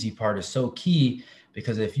consistency part is so key,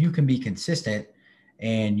 because if you can be consistent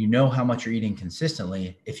and you know how much you're eating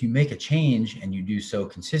consistently, if you make a change and you do so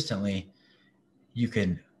consistently, you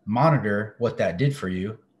can monitor what that did for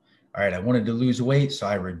you. All right, I wanted to lose weight, so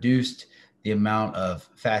I reduced the amount of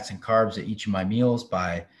fats and carbs at each of my meals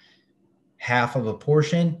by half of a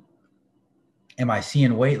portion. Am I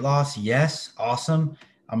seeing weight loss? Yes. Awesome.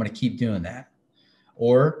 I'm going to keep doing that.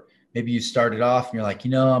 Or maybe you started off and you're like,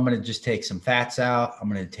 I'm going to just take some fats out. I'm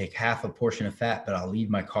going to take half a portion of fat, but I'll leave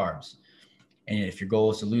my carbs. And if your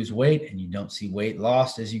goal is to lose weight and you don't see weight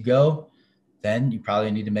lost as you go, then you probably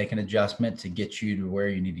need to make an adjustment to get you to where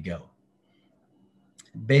you need to go.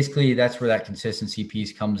 Basically, that's where that consistency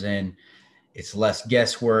piece comes in. It's less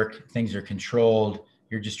guesswork. Things are controlled.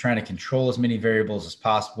 You're just trying to control as many variables as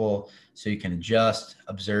possible so you can adjust,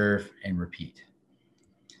 observe, and repeat.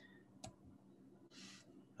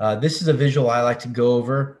 This is a visual I like to go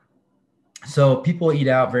over. So people eat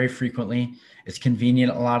out very frequently. It's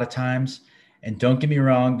convenient a lot of times. And don't get me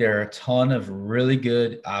wrong, there are a ton of really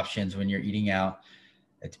good options when you're eating out.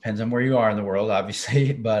 It depends on where you are in the world,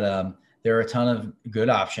 obviously, but there are a ton of good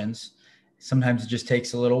options. Sometimes it just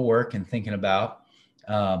takes a little work and thinking about.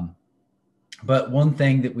 But one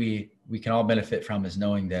thing that we can all benefit from is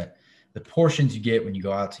knowing that the portions you get when you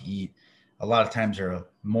go out to eat a lot of times are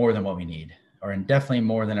more than what we need, or definitely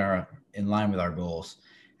more than are in line with our goals.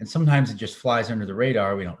 And sometimes it just flies under the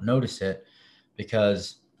radar. We don't notice it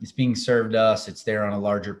because it's being served us. It's there on a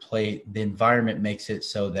larger plate. The environment makes it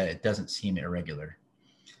so that it doesn't seem irregular.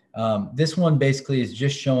 This one basically is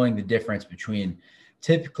just showing the difference between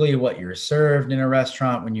typically what you're served in a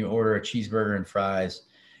restaurant when you order a cheeseburger and fries,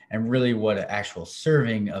 and really what an actual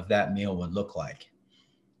serving of that meal would look like.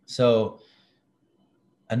 So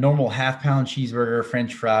a normal half-pound cheeseburger,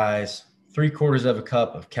 French fries, 3/4 of a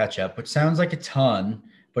cup of ketchup, which sounds like a ton,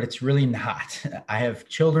 but it's really not. I have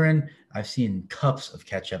children. I've seen cups of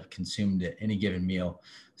ketchup consumed at any given meal.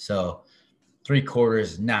 So 3/4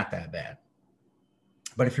 is not that bad.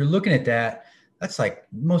 But if you're looking at that, that's like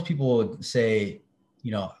most people would say,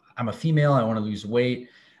 I'm a female. I want to lose weight.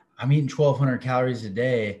 I'm eating 1,200 calories a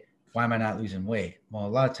day. Why am I not losing weight? Well, a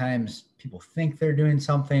lot of times people think they're doing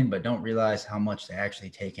something, but don't realize how much they actually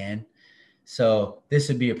take in. So this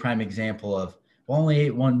would be a prime example of, well, I only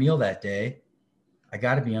ate one meal that day. I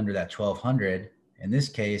got to be under that 1,200. In this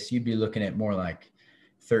case, you'd be looking at more like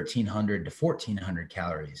 1,300 to 1,400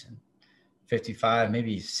 calories and 55,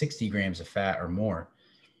 maybe 60 grams of fat or more,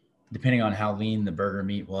 depending on how lean the burger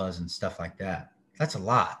meat was and stuff like that. That's a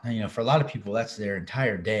lot. And, for a lot of people, that's their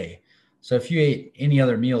entire day. So if you ate any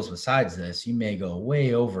other meals besides this, you may go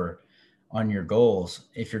way over on your goals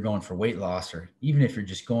if you're going for weight loss, or even if you're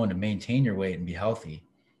just going to maintain your weight and be healthy.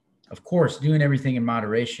 Of course, doing everything in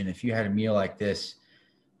moderation. If you had a meal like this,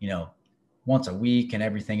 once a week and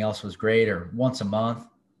everything else was great, or once a month,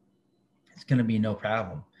 it's going to be no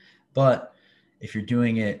problem. But if you're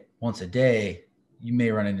doing it once a day, you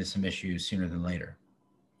may run into some issues sooner than later.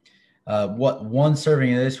 What one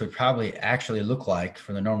serving of this would probably actually look like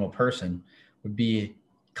for the normal person would be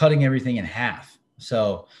cutting everything in half.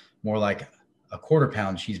 So more like a 1/4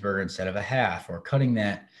 pound cheeseburger instead of a half, or cutting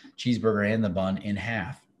that cheeseburger and the bun in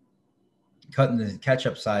half, cutting the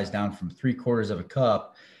ketchup size down from 3/4 of a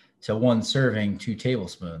cup to one serving, 2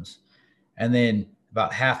 tablespoons. And then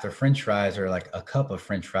about half the French fries are like a cup of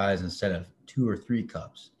French fries instead of 2 or 3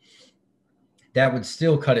 cups. That would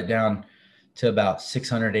still cut it down to about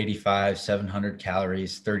 685, 700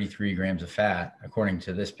 calories, 33 grams of fat, according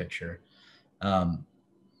to this picture. And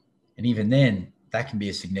even then, that can be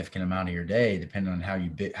a significant amount of your day, depending on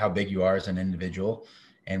how big you are as an individual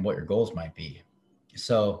and what your goals might be.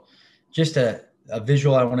 So just a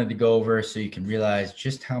visual I wanted to go over so you can realize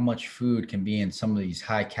just how much food can be in some of these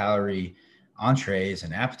high calorie entrees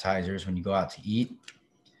and appetizers when you go out to eat.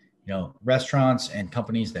 You know, restaurants and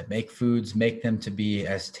companies that make foods make them to be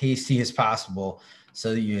as tasty as possible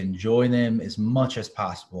so that you enjoy them as much as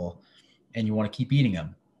possible and you want to keep eating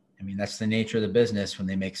them. I mean, that's the nature of the business when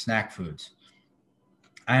they make snack foods.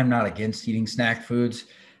 I am not against eating snack foods.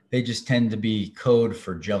 They just tend to be code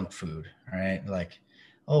for junk food, all right? Like,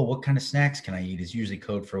 oh, what kind of snacks can I eat is usually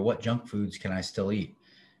code for what junk foods can I still eat?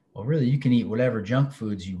 Well, really, you can eat whatever junk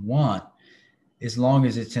foods you want as long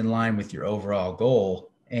as it's in line with your overall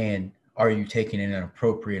goal. And are you taking in an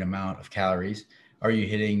appropriate amount of calories? Are you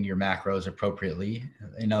hitting your macros appropriately?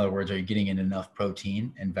 In other words, are you getting in enough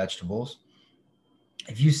protein and vegetables?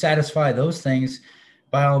 If you satisfy those things,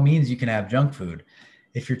 by all means, you can have junk food.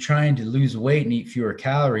 If you're trying to lose weight and eat fewer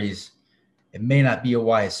calories, it may not be a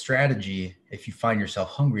wise strategy if you find yourself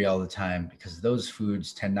hungry all the time, because those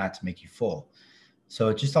foods tend not to make you full. So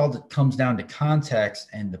it just all comes down to context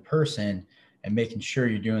and the person and making sure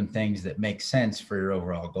you're doing things that make sense for your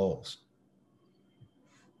overall goals.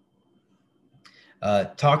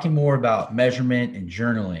 Talking more about measurement and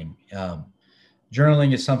journaling.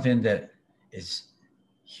 Journaling is something that is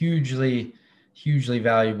hugely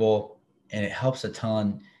valuable, and it helps a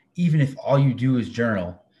ton. Even if all you do is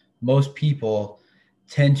journal, most people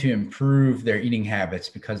tend to improve their eating habits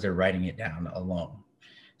because they're writing it down alone.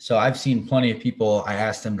 So I've seen plenty of people, I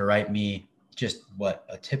asked them to write me just what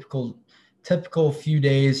a typical few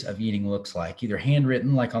days of eating looks like, either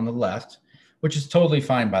handwritten like on the left, which is totally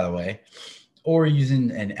fine, by the way, or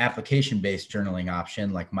using an application-based journaling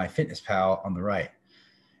option like MyFitnessPal on the right.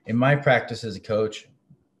 In my practice as a coach,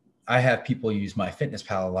 I have people use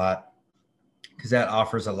MyFitnessPal a lot because that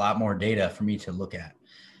offers a lot more data for me to look at.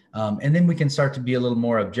 And then we can start to be a little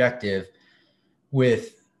more objective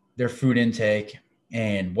with their food intake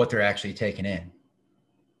and what they're actually taking in.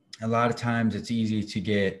 A lot of times it's easy to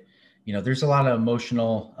get, there's a lot of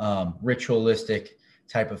emotional, ritualistic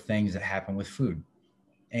type of things that happen with food.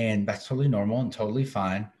 And that's totally normal and totally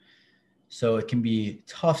fine. So it can be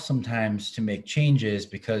tough sometimes to make changes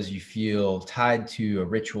because you feel tied to a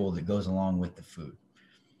ritual that goes along with the food,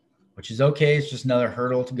 which is okay. It's just another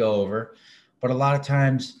hurdle to go over. But a lot of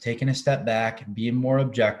times taking a step back, being more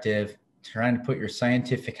objective, trying to put your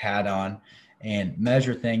scientific hat on and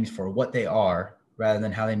measure things for what they are rather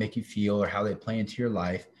than how they make you feel or how they play into your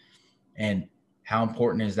life, and how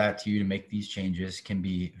important is that to you to make these changes, can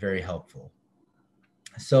be very helpful.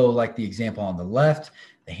 So like the example on the left,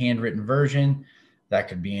 the handwritten version, that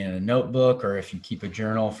could be in a notebook, or if you keep a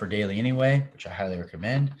journal for daily anyway, which I highly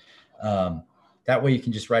recommend. That way you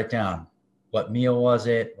can just write down, what meal was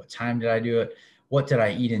it? What time did I do it? What did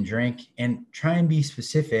I eat and drink? And try and be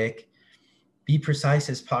specific, be precise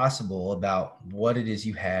as possible about what it is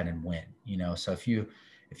you had and when. So if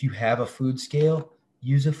you have a food scale,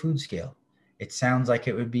 use a food scale. It sounds like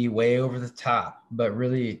it would be way over the top, but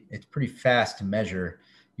really it's pretty fast to measure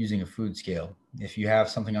using a food scale. If you have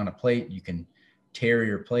something on a plate, you can tear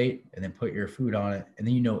your plate and then put your food on it, and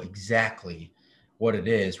then you know exactly what it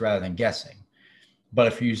is rather than guessing. But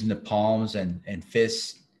if you're using the palms and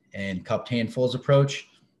fists and cupped handfuls approach,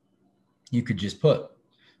 you could just put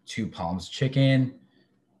 2 palms chicken,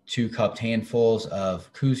 2 cupped handfuls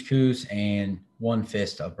of couscous, and 1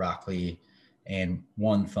 fist of broccoli and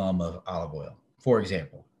 1 thumb of olive oil, for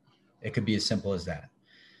example. It could be as simple as that.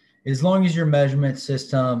 As long as your measurement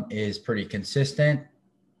system is pretty consistent,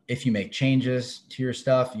 if you make changes to your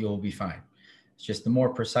stuff, you'll be fine. It's just the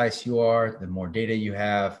more precise you are, the more data you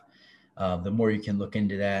have, the more you can look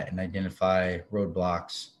into that and identify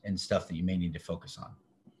roadblocks and stuff that you may need to focus on.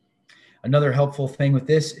 Another helpful thing with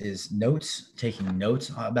this is notes, taking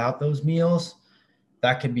notes about those meals.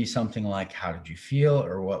 That could be something like, how did you feel,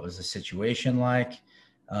 or what was the situation like?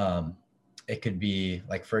 It could be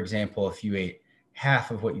like, for example, if you ate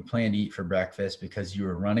half of what you planned to eat for breakfast because you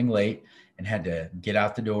were running late and had to get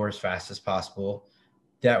out the door as fast as possible,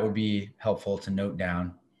 that would be helpful to note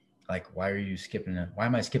down. Like, why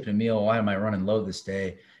am I skipping a meal? Why am I running low this day?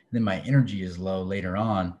 And then my energy is low later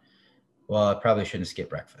on. Well, I probably shouldn't skip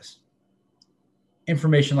breakfast.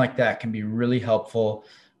 Information like that can be really helpful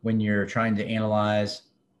when you're trying to analyze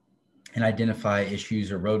and identify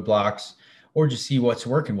issues or roadblocks, or just see what's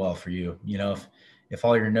working well for you. If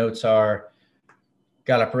all your notes are,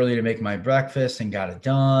 got up early to make my breakfast and got it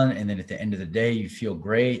done. And then at the end of the day, you feel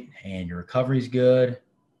great and your recovery's good.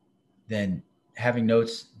 Then having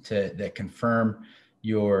notes that confirm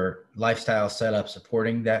your lifestyle setup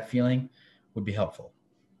supporting that feeling would be helpful.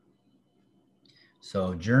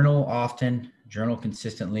 So journal often, journal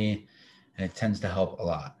consistently, and it tends to help a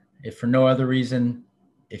lot. If for no other reason,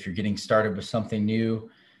 if you're getting started with something new,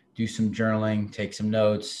 do some journaling, take some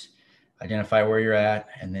notes, identify where you're at,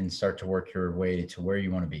 and then start to work your way to where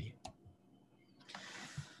you want to be.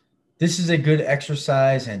 This is a good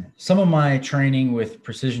exercise, and some of my training with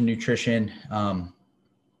precision nutrition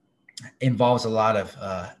involves a lot of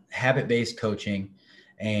habit-based coaching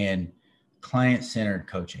and client-centered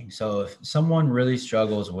coaching. So if someone really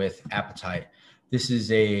struggles with appetite, this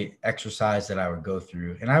is a exercise that I would go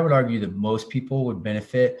through. And I would argue that most people would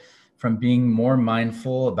benefit from being more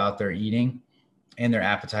mindful about their eating and their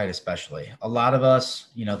appetite, especially. A lot of us,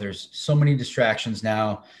 there's so many distractions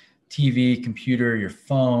now, TV, computer, your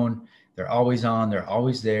phone, they're always on, they're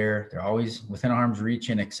always there, they're always within arm's reach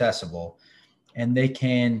and accessible. And they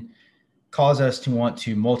can cause us to want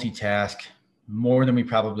to multitask more than we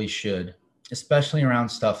probably should, especially around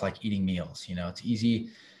stuff like eating meals. It's easy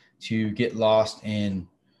to get lost in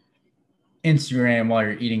Instagram while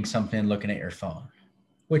you're eating something, looking at your phone,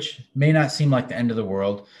 which may not seem like the end of the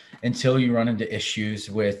world until you run into issues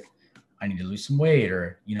with, I need to lose some weight,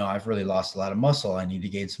 or, I've really lost a lot of muscle, I need to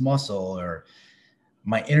gain some muscle, or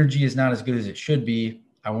my energy is not as good as it should be.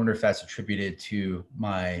 I wonder if that's attributed to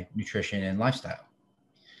my nutrition and lifestyle.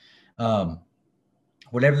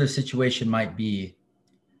 Whatever the situation might be,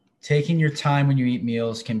 taking your time when you eat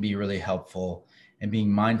meals can be really helpful, and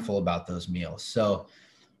being mindful about those meals. So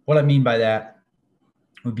what I mean by that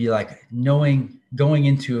would be like going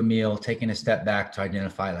into a meal, taking a step back to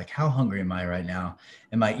identify, like, how hungry am I right now?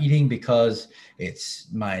 Am I eating because it's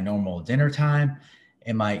my normal dinner time?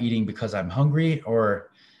 Am I eating because I'm hungry?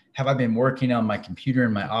 Or have I been working on my computer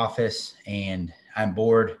in my office and I'm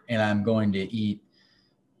bored and I'm going to eat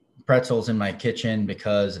pretzels in my kitchen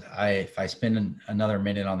because if I spend another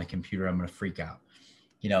minute on the computer, I'm going to freak out.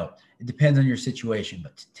 It depends on your situation,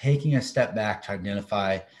 but taking a step back to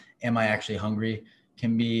identify, am I actually hungry,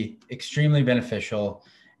 can be extremely beneficial.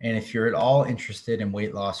 And if you're at all interested in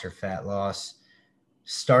weight loss or fat loss,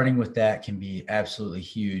 starting with that can be absolutely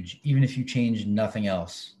huge. Even if you change nothing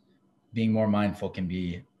else, being more mindful can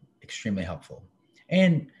be extremely helpful.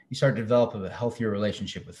 And you start to develop a healthier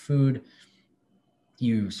relationship with food.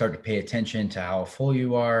 You start to pay attention to how full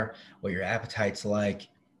you are, what your appetite's like.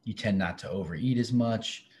 You tend not to overeat as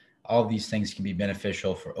much. All of these things can be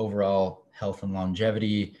beneficial for overall health and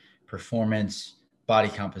longevity, performance, body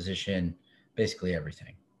composition, basically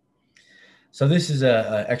everything. So this is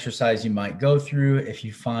a exercise you might go through if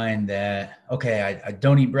you find that, okay, I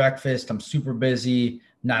don't eat breakfast, I'm super busy,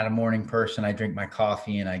 not a morning person, I drink my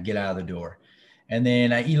coffee and I get out of the door. And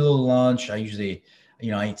then I eat a little lunch. I usually,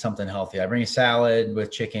 I eat something healthy. I bring a salad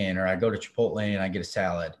with chicken, or I go to Chipotle and I get a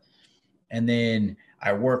salad. And then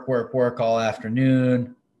I work all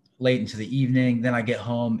afternoon, late into the evening. Then I get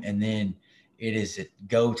home and then it is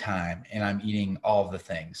go time and I'm eating all of the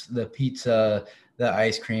things, the pizza, the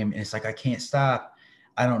ice cream. And it's like, I can't stop.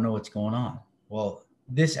 I don't know what's going on. Well,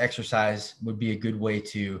 this exercise would be a good way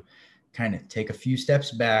to kind of take a few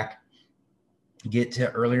steps back, get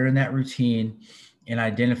to earlier in that routine, and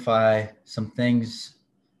identify some things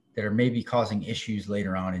that are maybe causing issues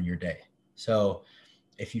later on in your day. So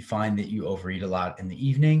if you find that you overeat a lot in the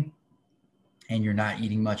evening and you're not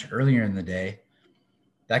eating much earlier in the day,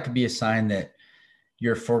 that could be a sign that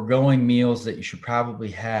you're foregoing meals that you should probably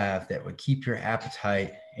have that would keep your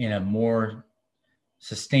appetite in a more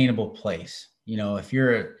sustainable place. If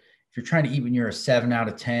you're trying to eat when you're a 7 out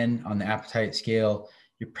of 10 on the appetite scale,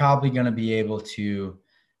 you're probably going to be able to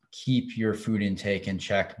keep your food intake in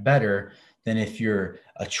check better than if you're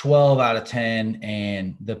a 12 out of 10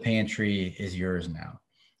 and the pantry is yours now.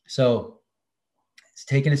 So it's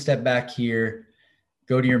taking a step back here,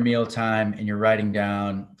 go to your meal time and you're writing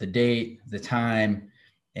down the date, the time,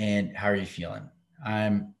 and how are you feeling?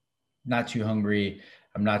 I'm not too hungry.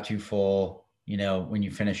 I'm not too full. When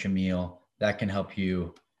you finish a meal, that can help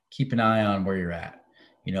you keep an eye on where you're at.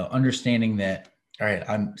 Understanding that, all right,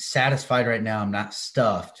 I'm satisfied right now, I'm not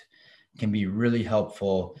stuffed, can be really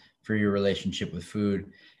helpful for your relationship with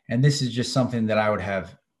food. And this is just something that I would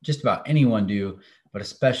have just about anyone do, but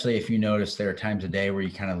especially if you notice there are times a day where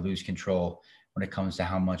you kind of lose control when it comes to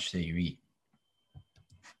how much that you eat.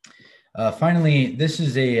 Finally, this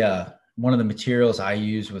is one of the materials I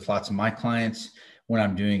use with lots of my clients when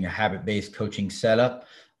I'm doing a habit-based coaching setup,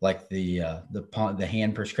 like the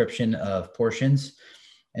hand prescription of portions.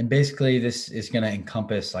 And basically this is going to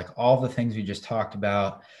encompass like all the things we just talked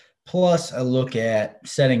about, plus a look at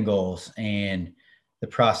setting goals and the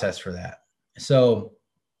process for that. So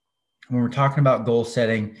when we're talking about goal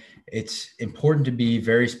setting, it's important to be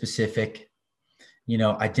very specific,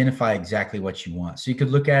 identify exactly what you want. So you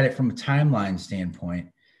could look at it from a timeline standpoint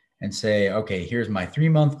and say, okay, here's my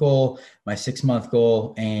 3-month goal, my 6-month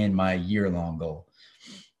goal, and my year-long goal.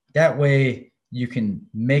 That way you can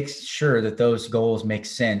make sure that those goals make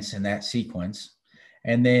sense in that sequence.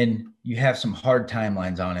 And then you have some hard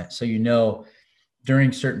timelines on it. So,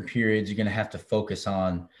 during certain periods, you're going to have to focus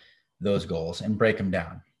on those goals and break them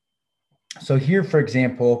down. So here, for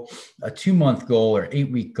example, a 2-month goal or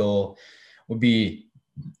 8-week goal would be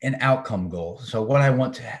an outcome goal. So what I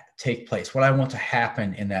want to take place, what I want to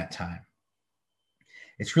happen in that time.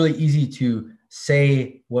 It's really easy to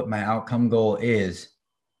say what my outcome goal is.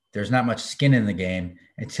 There's not much skin in the game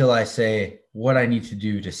until I say what I need to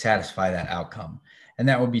do to satisfy that outcome. And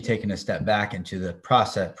that would be taking a step back into the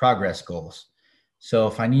progress goals. So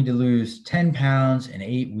if I need to lose 10 pounds in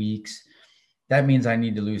 8 weeks, that means I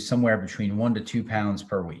need to lose somewhere between 1 to 2 pounds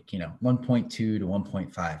per week, 1.2 to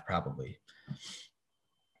 1.5 probably.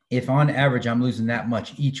 If on average I'm losing that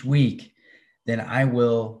much each week, then I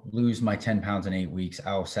will lose my 10 pounds in 8 weeks.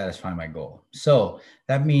 I will satisfy my goal. So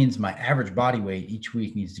that means my average body weight each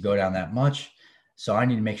week needs to go down that much. So I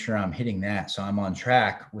need to make sure I'm hitting that. So I'm on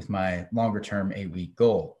track with my longer term 8-week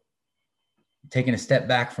goal. Taking a step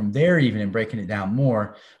back from there even and breaking it down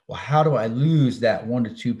more. Well, how do I lose that 1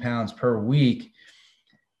 to 2 pounds per week?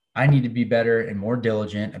 I need to be better and more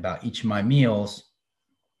diligent about each of my meals,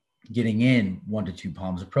 getting in 1 to 2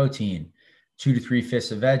 palms of protein, 2 to 3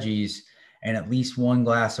 fifths of veggies, and at least 1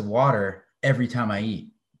 glass of water every time I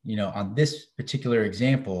eat. On this particular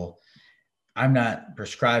example, I'm not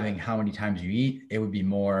prescribing how many times you eat. It would be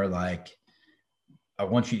more like, I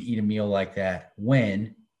want you to eat a meal like that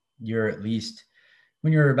when you're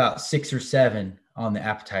about 6 or 7 on the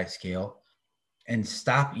appetite scale, and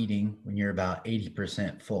stop eating when you're about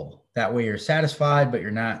 80% full. That way you're satisfied, but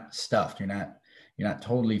you're not stuffed. You're not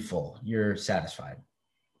totally full. You're satisfied.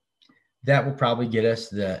 That will probably get us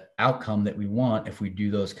the outcome that we want if we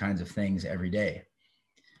do those kinds of things every day.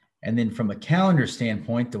 And then from a calendar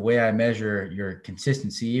standpoint, the way I measure your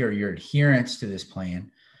consistency or your adherence to this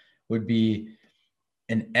plan would be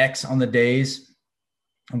an X on the days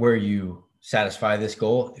where you satisfy this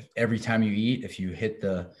goal. If every time you eat, if you hit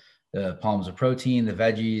the palms of protein, the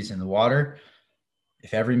veggies, and the water,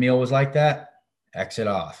 if every meal was like that, X it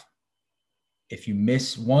off. If you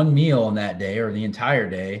miss one meal in that day, or the entire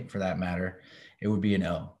day for that matter, it would be an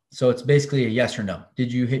O. So it's basically a yes or no.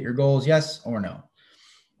 Did you hit your goals? Yes or no?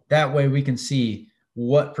 That way we can see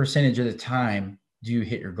what percentage of the time do you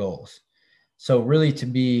hit your goals. So really, to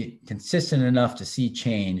be consistent enough to see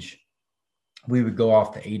change, we would go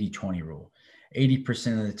off the 80-20 rule.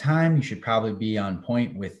 80% of the time, you should probably be on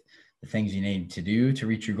point with the things you need to do to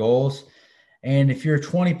reach your goals. And if you're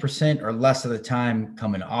 20% or less of the time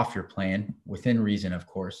coming off your plan, within reason, of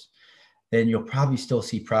course, then you'll probably still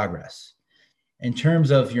see progress. In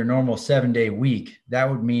terms of your normal 7-day week, that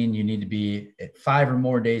would mean you need to be at 5 or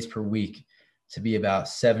more days per week to be about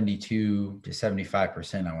 72 to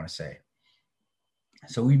 75%, I want to say.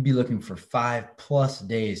 So we'd be looking for 5+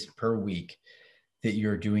 days per week that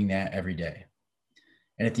you're doing that every day.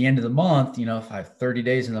 And at the end of the month, if I have 30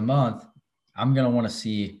 days in the month, I'm going to want to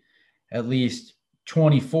see at least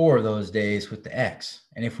 24 of those days with the X.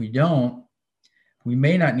 And if we don't, we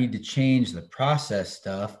may not need to change the process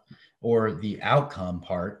stuff or the outcome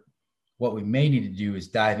part. What we may need to do is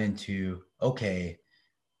dive into, okay,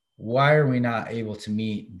 why are we not able to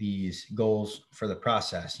meet these goals for the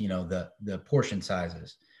process? The portion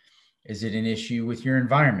sizes. Is it an issue with your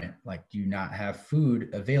environment? Like, do you not have food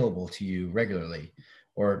available to you regularly?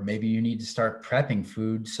 Or maybe you need to start prepping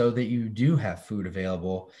food so that you do have food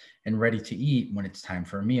available and ready to eat when it's time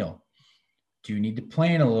for a meal. Do you need to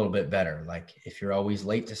plan a little bit better? Like, if you're always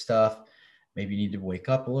late to stuff, maybe you need to wake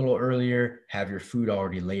up a little earlier, have your food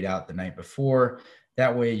already laid out the night before.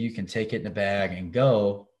 That way you can take it in a bag and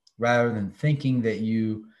go, rather than thinking that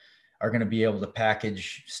you are going to be able to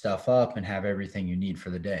package stuff up and have everything you need for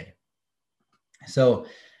the day. So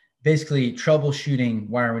basically, troubleshooting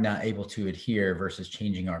why are we not able to adhere versus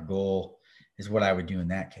changing our goal is what I would do in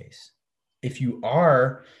that case. If you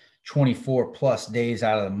are 24+ days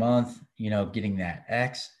out of the month, getting that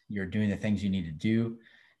X, you're doing the things you need to do,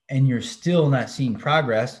 and you're still not seeing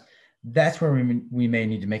progress, that's where we may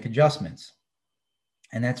need to make adjustments.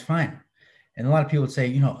 And that's fine. And a lot of people would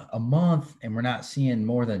say, a month and we're not seeing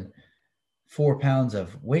more than 4 pounds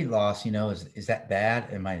of weight loss, is that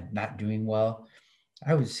bad? Am I not doing well?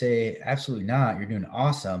 I would say absolutely not. You're doing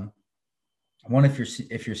awesome. One, if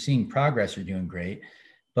you're seeing progress, you're doing great.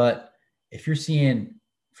 But if you're seeing,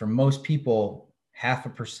 for most people,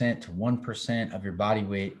 0.5% to 1% of your body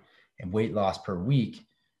weight and weight loss per week,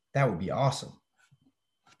 that would be awesome.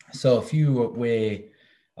 So if you weigh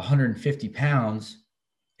 150 pounds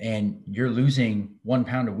and you're losing 1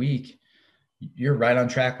 pound a week, you're right on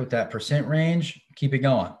track with that percent range. Keep it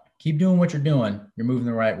going. Keep doing what you're doing. You're moving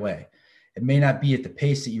the right way. It may not be at the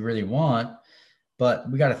pace that you really want, but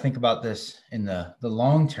we got to think about this in the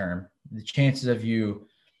long term. The chances of you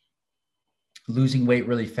losing weight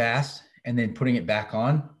really fast and then putting it back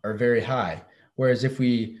on are very high. Whereas if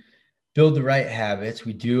we build the right habits,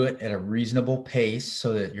 we do it at a reasonable pace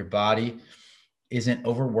so that your body isn't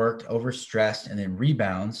overworked, overstressed, and then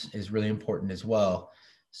rebounds is really important as well.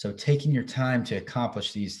 So taking your time to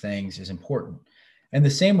accomplish these things is important. And the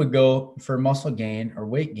same would go for muscle gain or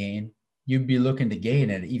weight gain. You'd be looking to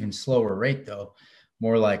gain at an even slower rate though,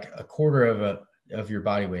 more like a quarter of your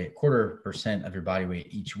body weight, 0.25% of your body weight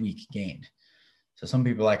each week gained. So some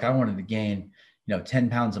people are like, I wanted to gain, 10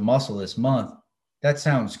 pounds of muscle this month. That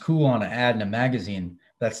sounds cool on an ad in a magazine.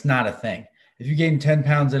 That's not a thing. If you gain 10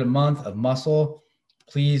 pounds in a month of muscle,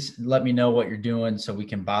 please let me know what you're doing so we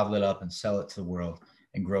can bottle it up and sell it to the world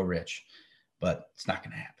and grow rich. But it's not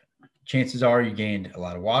going to happen. Chances are you gained a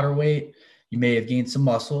lot of water weight. You may have gained some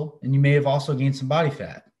muscle, and you may have also gained some body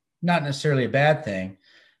fat. Not necessarily a bad thing,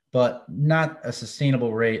 but not a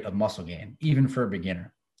sustainable rate of muscle gain, even for a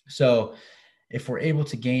beginner. So if we're able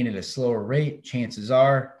to gain at a slower rate, chances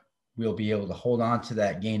are we'll be able to hold on to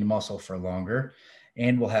that gained muscle for longer,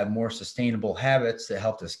 and we'll have more sustainable habits that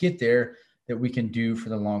help us get there that we can do for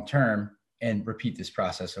the long term and repeat this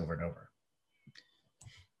process over and over.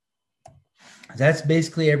 That's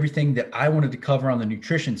basically everything that I wanted to cover on the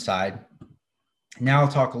nutrition side. Now I'll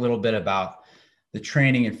talk a little bit about the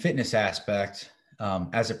training and fitness aspect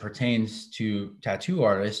as it pertains to tattoo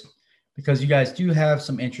artists, because you guys do have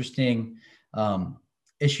some interesting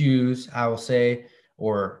issues, I will say,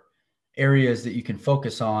 or areas that you can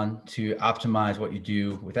focus on to optimize what you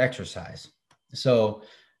do with exercise. So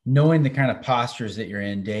knowing the kind of postures that you're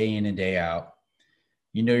in and day out,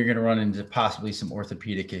 you're going to run into possibly some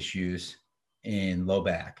orthopedic issues in low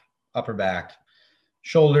back, upper back,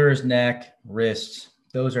 shoulders, neck, wrists.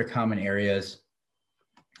 Those are common areas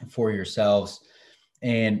for yourselves.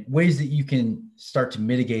 And ways that you can start to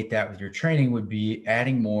mitigate that with your training would be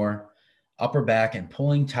adding more upper back and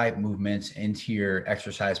pulling type movements into your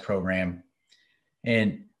exercise program.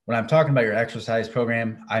 And when I'm talking about your exercise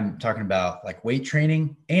program, I'm talking about like weight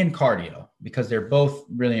training and cardio, because they're both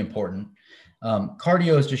really important.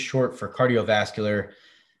 Cardio is just short for cardiovascular.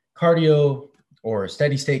 Cardio, or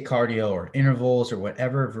steady state cardio, or intervals, or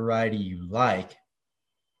whatever variety you like,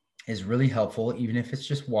 is really helpful, even if it's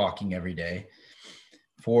just walking every day,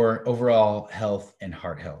 for overall health and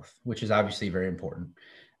heart health, which is obviously very important.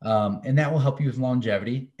 And that will help you with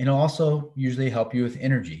longevity, and it'll also usually help you with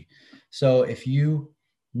energy. So if you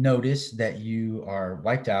notice that you are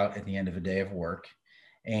wiped out at the end of a day of work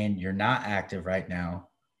and you're not active right now,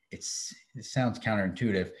 it sounds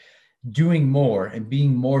counterintuitive. Doing more and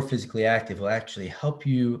being more physically active will actually help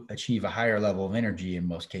you achieve a higher level of energy in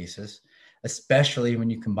most cases, especially when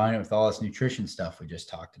you combine it with all this nutrition stuff we just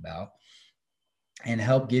talked about, and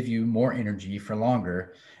help give you more energy for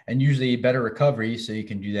longer, and usually better recovery, so you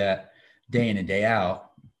can do that day in and day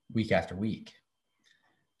out, week after week.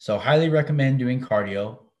 So highly recommend doing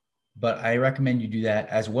cardio, but I recommend you do that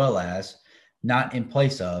as well as, not in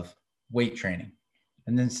place of, weight training.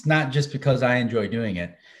 And it's not just because I enjoy doing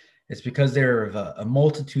it. It's because there are a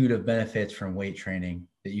multitude of benefits from weight training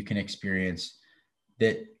that you can experience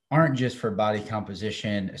that aren't just for body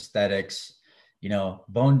composition, aesthetics,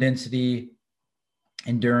 bone density,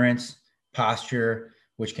 endurance, posture,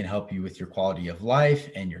 which can help you with your quality of life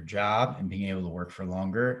and your job and being able to work for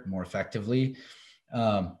longer, more effectively.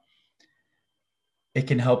 It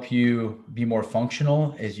can help you be more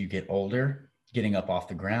functional as you get older. Getting up off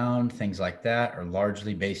the ground, things like that, are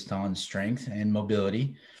largely based on strength and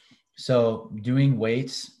mobility. So doing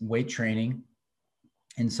weight training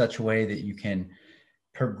in such a way that you can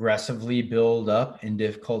progressively build up in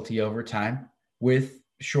difficulty over time with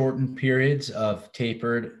shortened periods of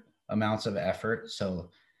tapered amounts of effort. So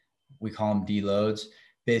we call them deloads,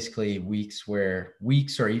 basically weeks or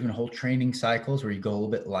even whole training cycles where you go a little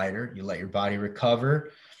bit lighter, you let your body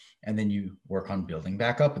recover, and then you work on building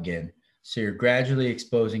back up again. So you're gradually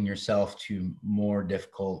exposing yourself to more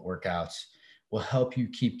difficult workouts, will help you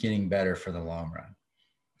keep getting better for the long run.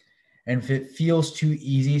 And if it feels too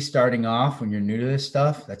easy starting off when you're new to this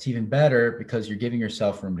stuff, that's even better, because you're giving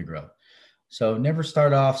yourself room to grow. So never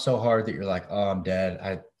start off so hard that you're like, oh, I'm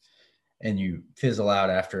dead. And you fizzle out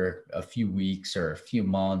after a few weeks or a few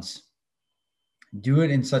months. Do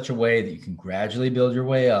it in such a way that you can gradually build your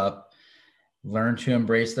way up, learn to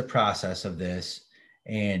embrace the process of this,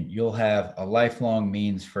 and you'll have a lifelong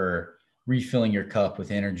means for refilling your cup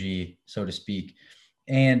with energy, so to speak,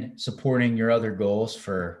 and supporting your other goals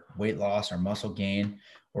for weight loss or muscle gain,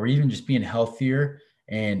 or even just being healthier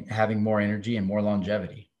and having more energy and more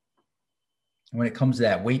longevity. When it comes to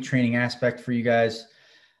that weight training aspect for you guys,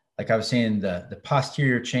 like I was saying, the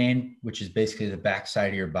posterior chain, which is basically the backside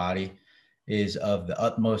of your body, is of the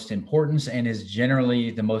utmost importance and is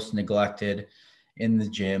generally the most neglected in the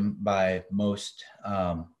gym by most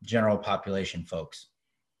general population folks.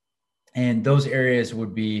 And those areas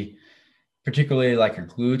would be particularly like your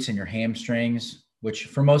glutes and your hamstrings, which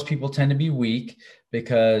for most people tend to be weak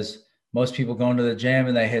because most people go into the gym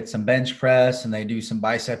and they hit some bench press and they do some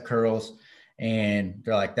bicep curls and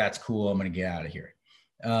they're like, that's cool, I'm going to get out of here.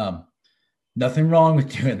 Nothing wrong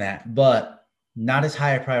with doing that, but not as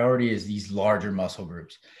high a priority as these larger muscle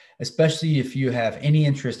groups, especially if you have any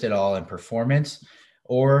interest at all in performance,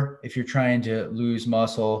 or if you're trying to lose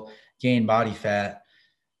muscle, gain body fat.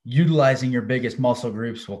 Utilizing your biggest muscle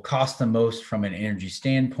groups will cost the most from an energy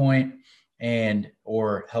standpoint and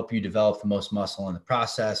or help you develop the most muscle in the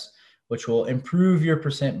process, which will improve your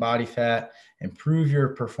percent body fat, improve your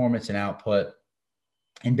performance and output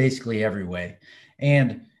in basically every way.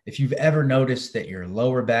 And if you've ever noticed that your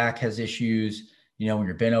lower back has issues, when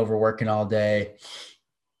you've been overworking all day,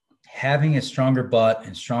 having a stronger butt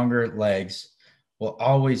and stronger legs will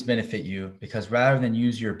always benefit you, because rather than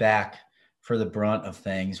use your back for the brunt of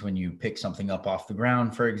things when you pick something up off the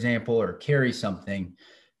ground, for example, or carry something,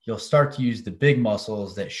 you'll start to use the big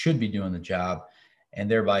muscles that should be doing the job and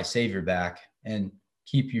thereby save your back and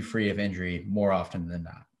keep you free of injury more often than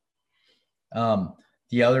not.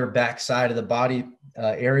 The other back side of the body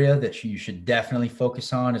area that you should definitely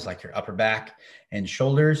focus on is like your upper back and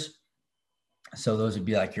shoulders. So those would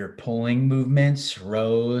be like your pulling movements,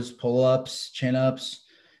 rows, pull-ups, chin-ups,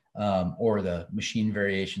 or the machine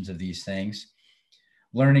variations of these things.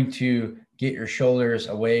 Learning to get your shoulders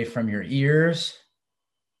away from your ears,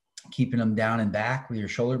 keeping them down and back with your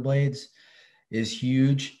shoulder blades is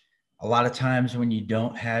huge. A lot of times when you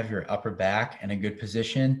don't have your upper back in a good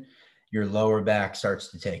position, your lower back starts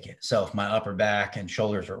to take it. So if my upper back and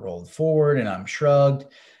shoulders are rolled forward and I'm shrugged,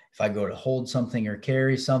 if I go to hold something or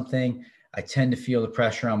carry something, I tend to feel the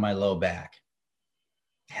pressure on my low back.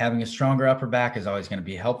 Having a stronger upper back is always going to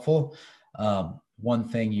be helpful. One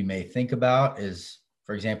thing you may think about is,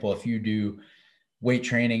 for example, if you do weight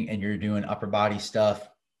training and you're doing upper body stuff,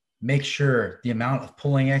 make sure the amount of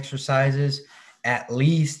pulling exercises at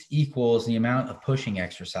least equals the amount of pushing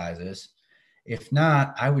exercises. If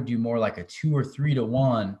not, I would do more like a 2 or 3 to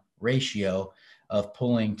 1 ratio of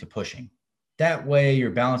pulling to pushing. That way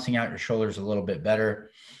you're balancing out your shoulders a little bit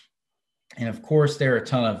better. And of course, there are a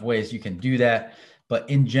ton of ways you can do that. But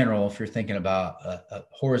in general, if you're thinking about a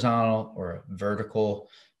horizontal or a vertical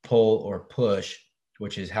pull or push,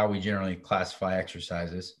 which is how we generally classify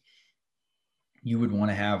exercises, you would want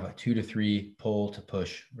to have a 2 to 3 pull to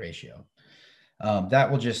push ratio. That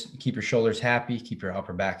will just keep your shoulders happy, keep your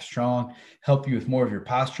upper back strong, help you with more of your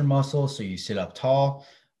posture muscle so you sit up tall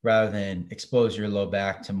rather than expose your low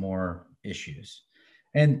back to more issues.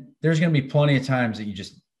 And there's going to be plenty of times that you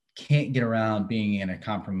just can't get around being in a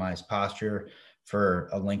compromised posture for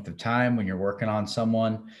a length of time when you're working on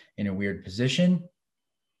someone in a weird position.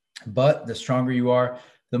 But the stronger you are,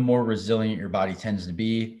 the more resilient your body tends to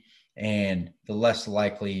be, and the less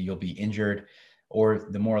likely you'll be injured, or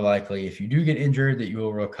the more likely, if you do get injured, that you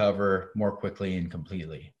will recover more quickly and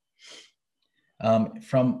completely.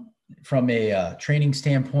 From a training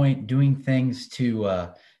standpoint, doing things to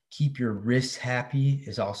keep your wrists happy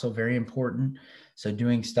is also very important. So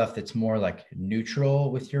doing stuff that's more like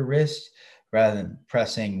neutral with your wrist rather than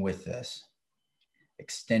pressing with this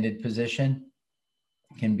extended position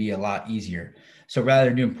can be a lot easier. So rather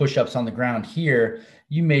than doing push-ups on the ground here,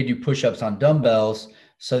 you may do push-ups on dumbbells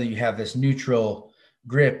so that you have this neutral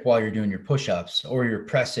grip while you're doing your push-ups or your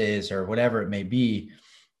presses or whatever it may be.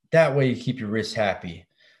 That way you keep your wrists happy.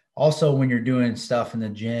 Also, when you're doing stuff in the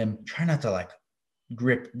gym, try not to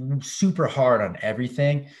grip super hard on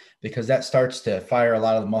everything, because that starts to fire a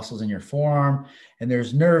lot of the muscles in your forearm, and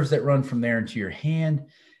there's nerves that run from there into your hand.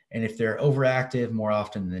 And if they're overactive more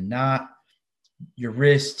often than not, your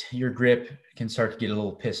wrist, your grip can start to get a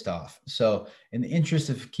little pissed off. So in the interest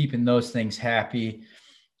of keeping those things happy,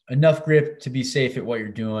 enough grip to be safe at what you're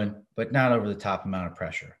doing, but not over the top amount of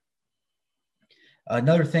pressure.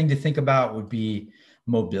 Another thing to think about would be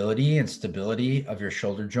mobility and stability of your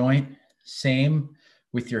shoulder joint. Same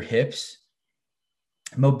with your hips.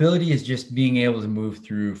 Mobility is just being able to move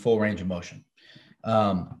through full range of motion.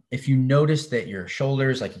 If you notice that your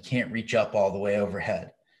shoulders, like you can't reach up all the way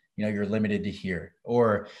overhead, you're limited to here.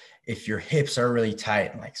 Or if your hips are really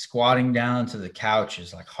tight and like squatting down to the couch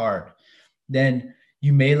is like hard, then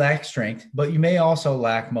you may lack strength, but you may also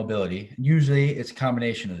lack mobility. Usually it's a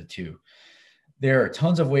combination of the two. There are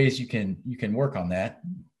tons of ways you can work on that,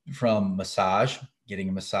 from massage, getting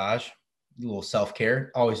a massage, a little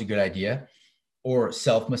self-care, always a good idea, or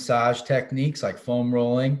self-massage techniques like foam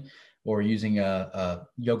rolling, or using a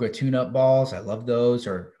yoga tune-up balls. I love those,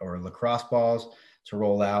 or lacrosse balls to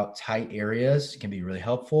roll out tight areas. It can be really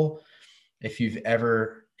helpful. If you've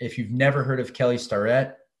never heard of Kelly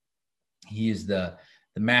Starrett, he is the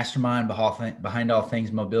mastermind behind all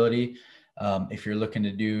things mobility. If you're looking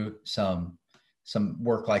to do some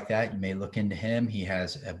work like that, you may look into him. He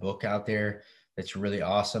has a book out there that's really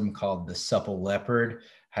awesome called The Supple Leopard.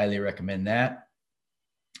 Highly recommend that.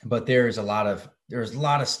 But there's a lot of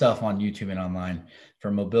stuff on YouTube and online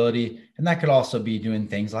for mobility. And that could also be doing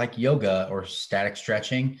things like yoga or static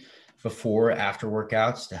stretching before or after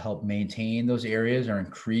workouts to help maintain those areas or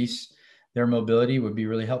increase their mobility would be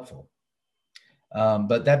really helpful.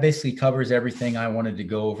 But that basically covers everything I wanted to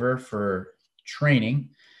go over for training.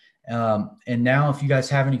 And now if you guys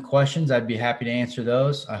have any questions, I'd be happy to answer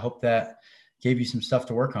those. I hope that gave you some stuff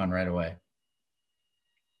to work on right away.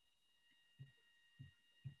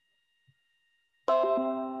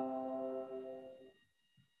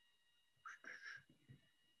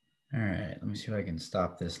 All right, let me see if I can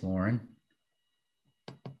stop this, Lauren.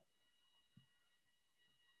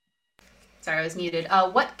 Sorry, I was muted.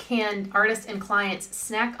 What can artists and clients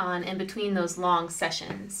snack on in between those long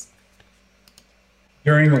sessions?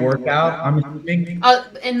 During a workout, I'm assuming?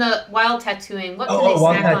 In the while tattooing, what can they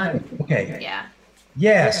snack on? Okay.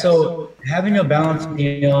 Yeah, so having a balanced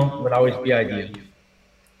meal would always be ideal.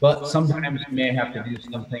 But sometimes you may have to do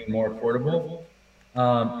something more affordable.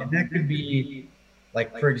 And that could be,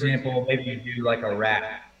 like, for example, maybe you do like a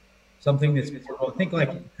wrap. Something that's affordable. Think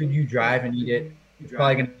like, could you drive and eat it? It's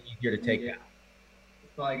probably going to be easier to take out.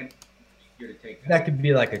 That could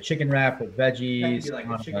be like a chicken wrap with veggies,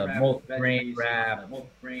 a multi-grain wrap,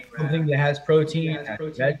 something that has protein, has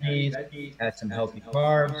veggies, has some healthy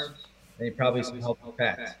carbs, and probably some healthy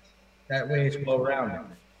fats. That way it's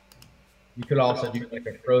well-rounded. You could also do like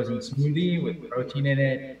a frozen smoothie with protein in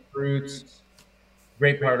it, fruits.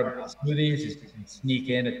 Great part about smoothies is you can sneak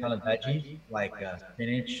in a ton of veggies like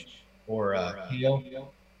spinach or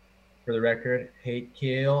kale. For the record, hate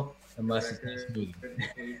kale unless it's in a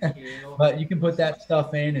smoothie. But you can put that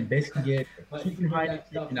stuff in and basically get a super high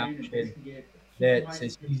nutrition option that's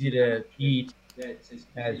as easy to eat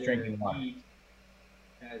as drinking water.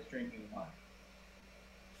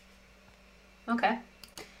 Okay.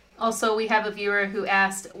 Also, we have a viewer who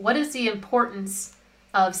asked, what is the importance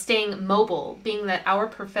of staying mobile, being that our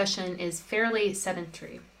profession is fairly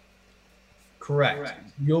sedentary? Correct.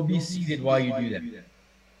 You'll be seated while you do that.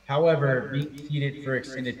 However, being seated for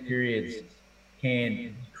extended periods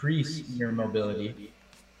can decrease your mobility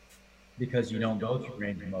because you don't go through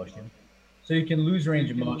range of motion. So you can lose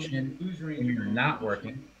range of motion when you're not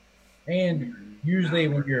working. And usually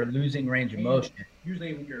when you're losing range of motion,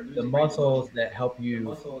 the muscles that help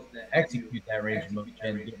you execute that range of motion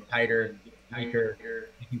get tighter, weaker,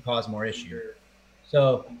 it can cause more issues.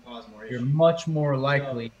 So you're much more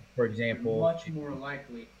likely, for example,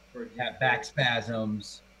 to have back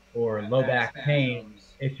spasms or low back pain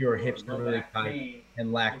if your hips are really tight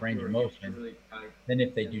and lack range of motion than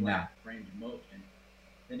if they do not.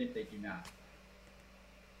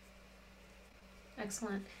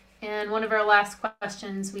 Excellent. And one of our last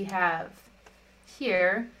questions we have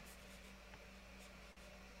here.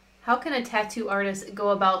 How can a tattoo artist go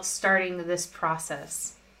about starting this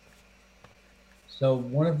process? So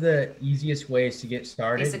one of the easiest ways to get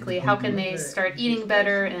started. Basically, how can they start eating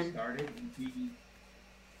better and...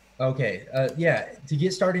 Okay, to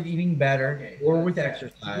get started eating better or with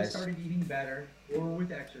exercise,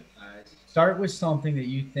 start with something that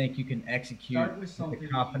you think you can execute with the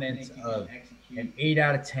confidence of an 8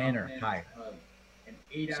 out of 10 or higher.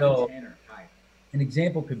 So an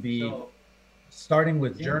example could be starting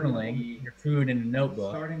with journaling your food in a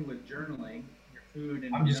notebook. I'm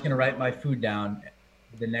just going to write my food down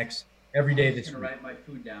every day this week.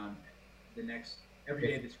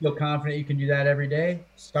 If you feel confident you can do that every day,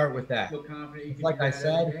 start with that. Like I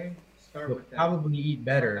said, you'll probably eat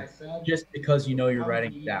better just because you know you're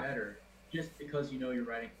writing it down.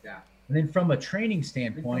 And then from a training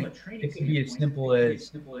standpoint, it could be as simple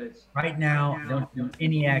as right now, I don't do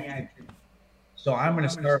any activity. So I'm going to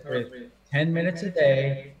start with 10 minutes a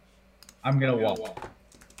day. I'm going to walk.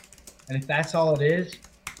 And if that's all it is,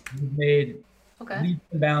 you've made leaps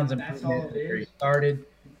and bounds improvement where you started.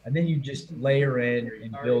 And then you just layer in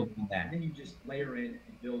and build on that.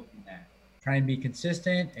 Try and be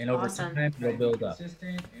consistent, and over time, you'll build up.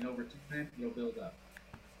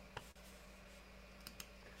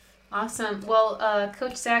 Awesome. Well,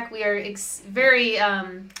 Coach Zach, we are very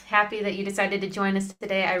happy that you decided to join us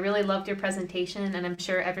today. I really loved your presentation, and I'm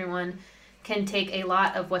sure everyone can take a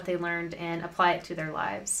lot of what they learned and apply it to their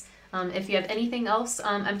lives. If you have anything else,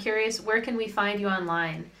 I'm curious, where can we find you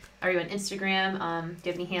online? Are you on Instagram? Do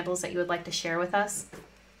you have any handles that you would like to share with us?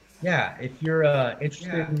 Yeah, if you're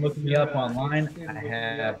interested in looking me up online, I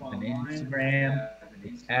have an Instagram.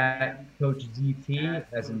 It's at Coach ZT,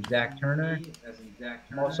 as in Zach Turner.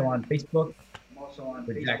 I'm also on Facebook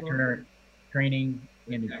with Zach Turner Training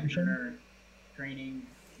and Nutrition.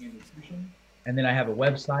 And then I have a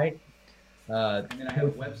website,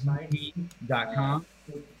 coachzt.com.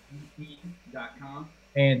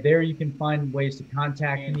 And there you can find ways to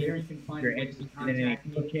contact me if you're interested in any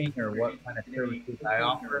coaching or what kind of services I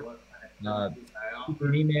offer. Shoot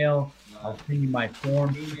an email. I'll send you my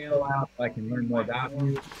form to fill out so I can learn more about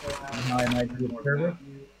you and how I might be of service.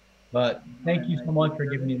 But thank you so much for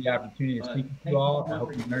giving me the opportunity to speak with you all. I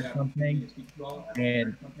hope you learned something.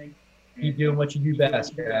 And keep doing what you do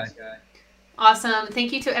best, guys. Awesome.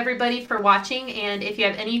 Thank you to everybody for watching. And if you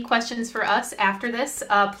have any questions for us after this,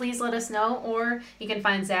 please let us know, or you can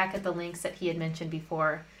find Zach at the links that he had mentioned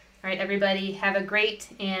before. All right, everybody, have a great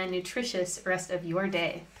and nutritious rest of your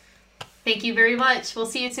day. Thank you very much. We'll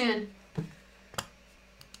see you soon.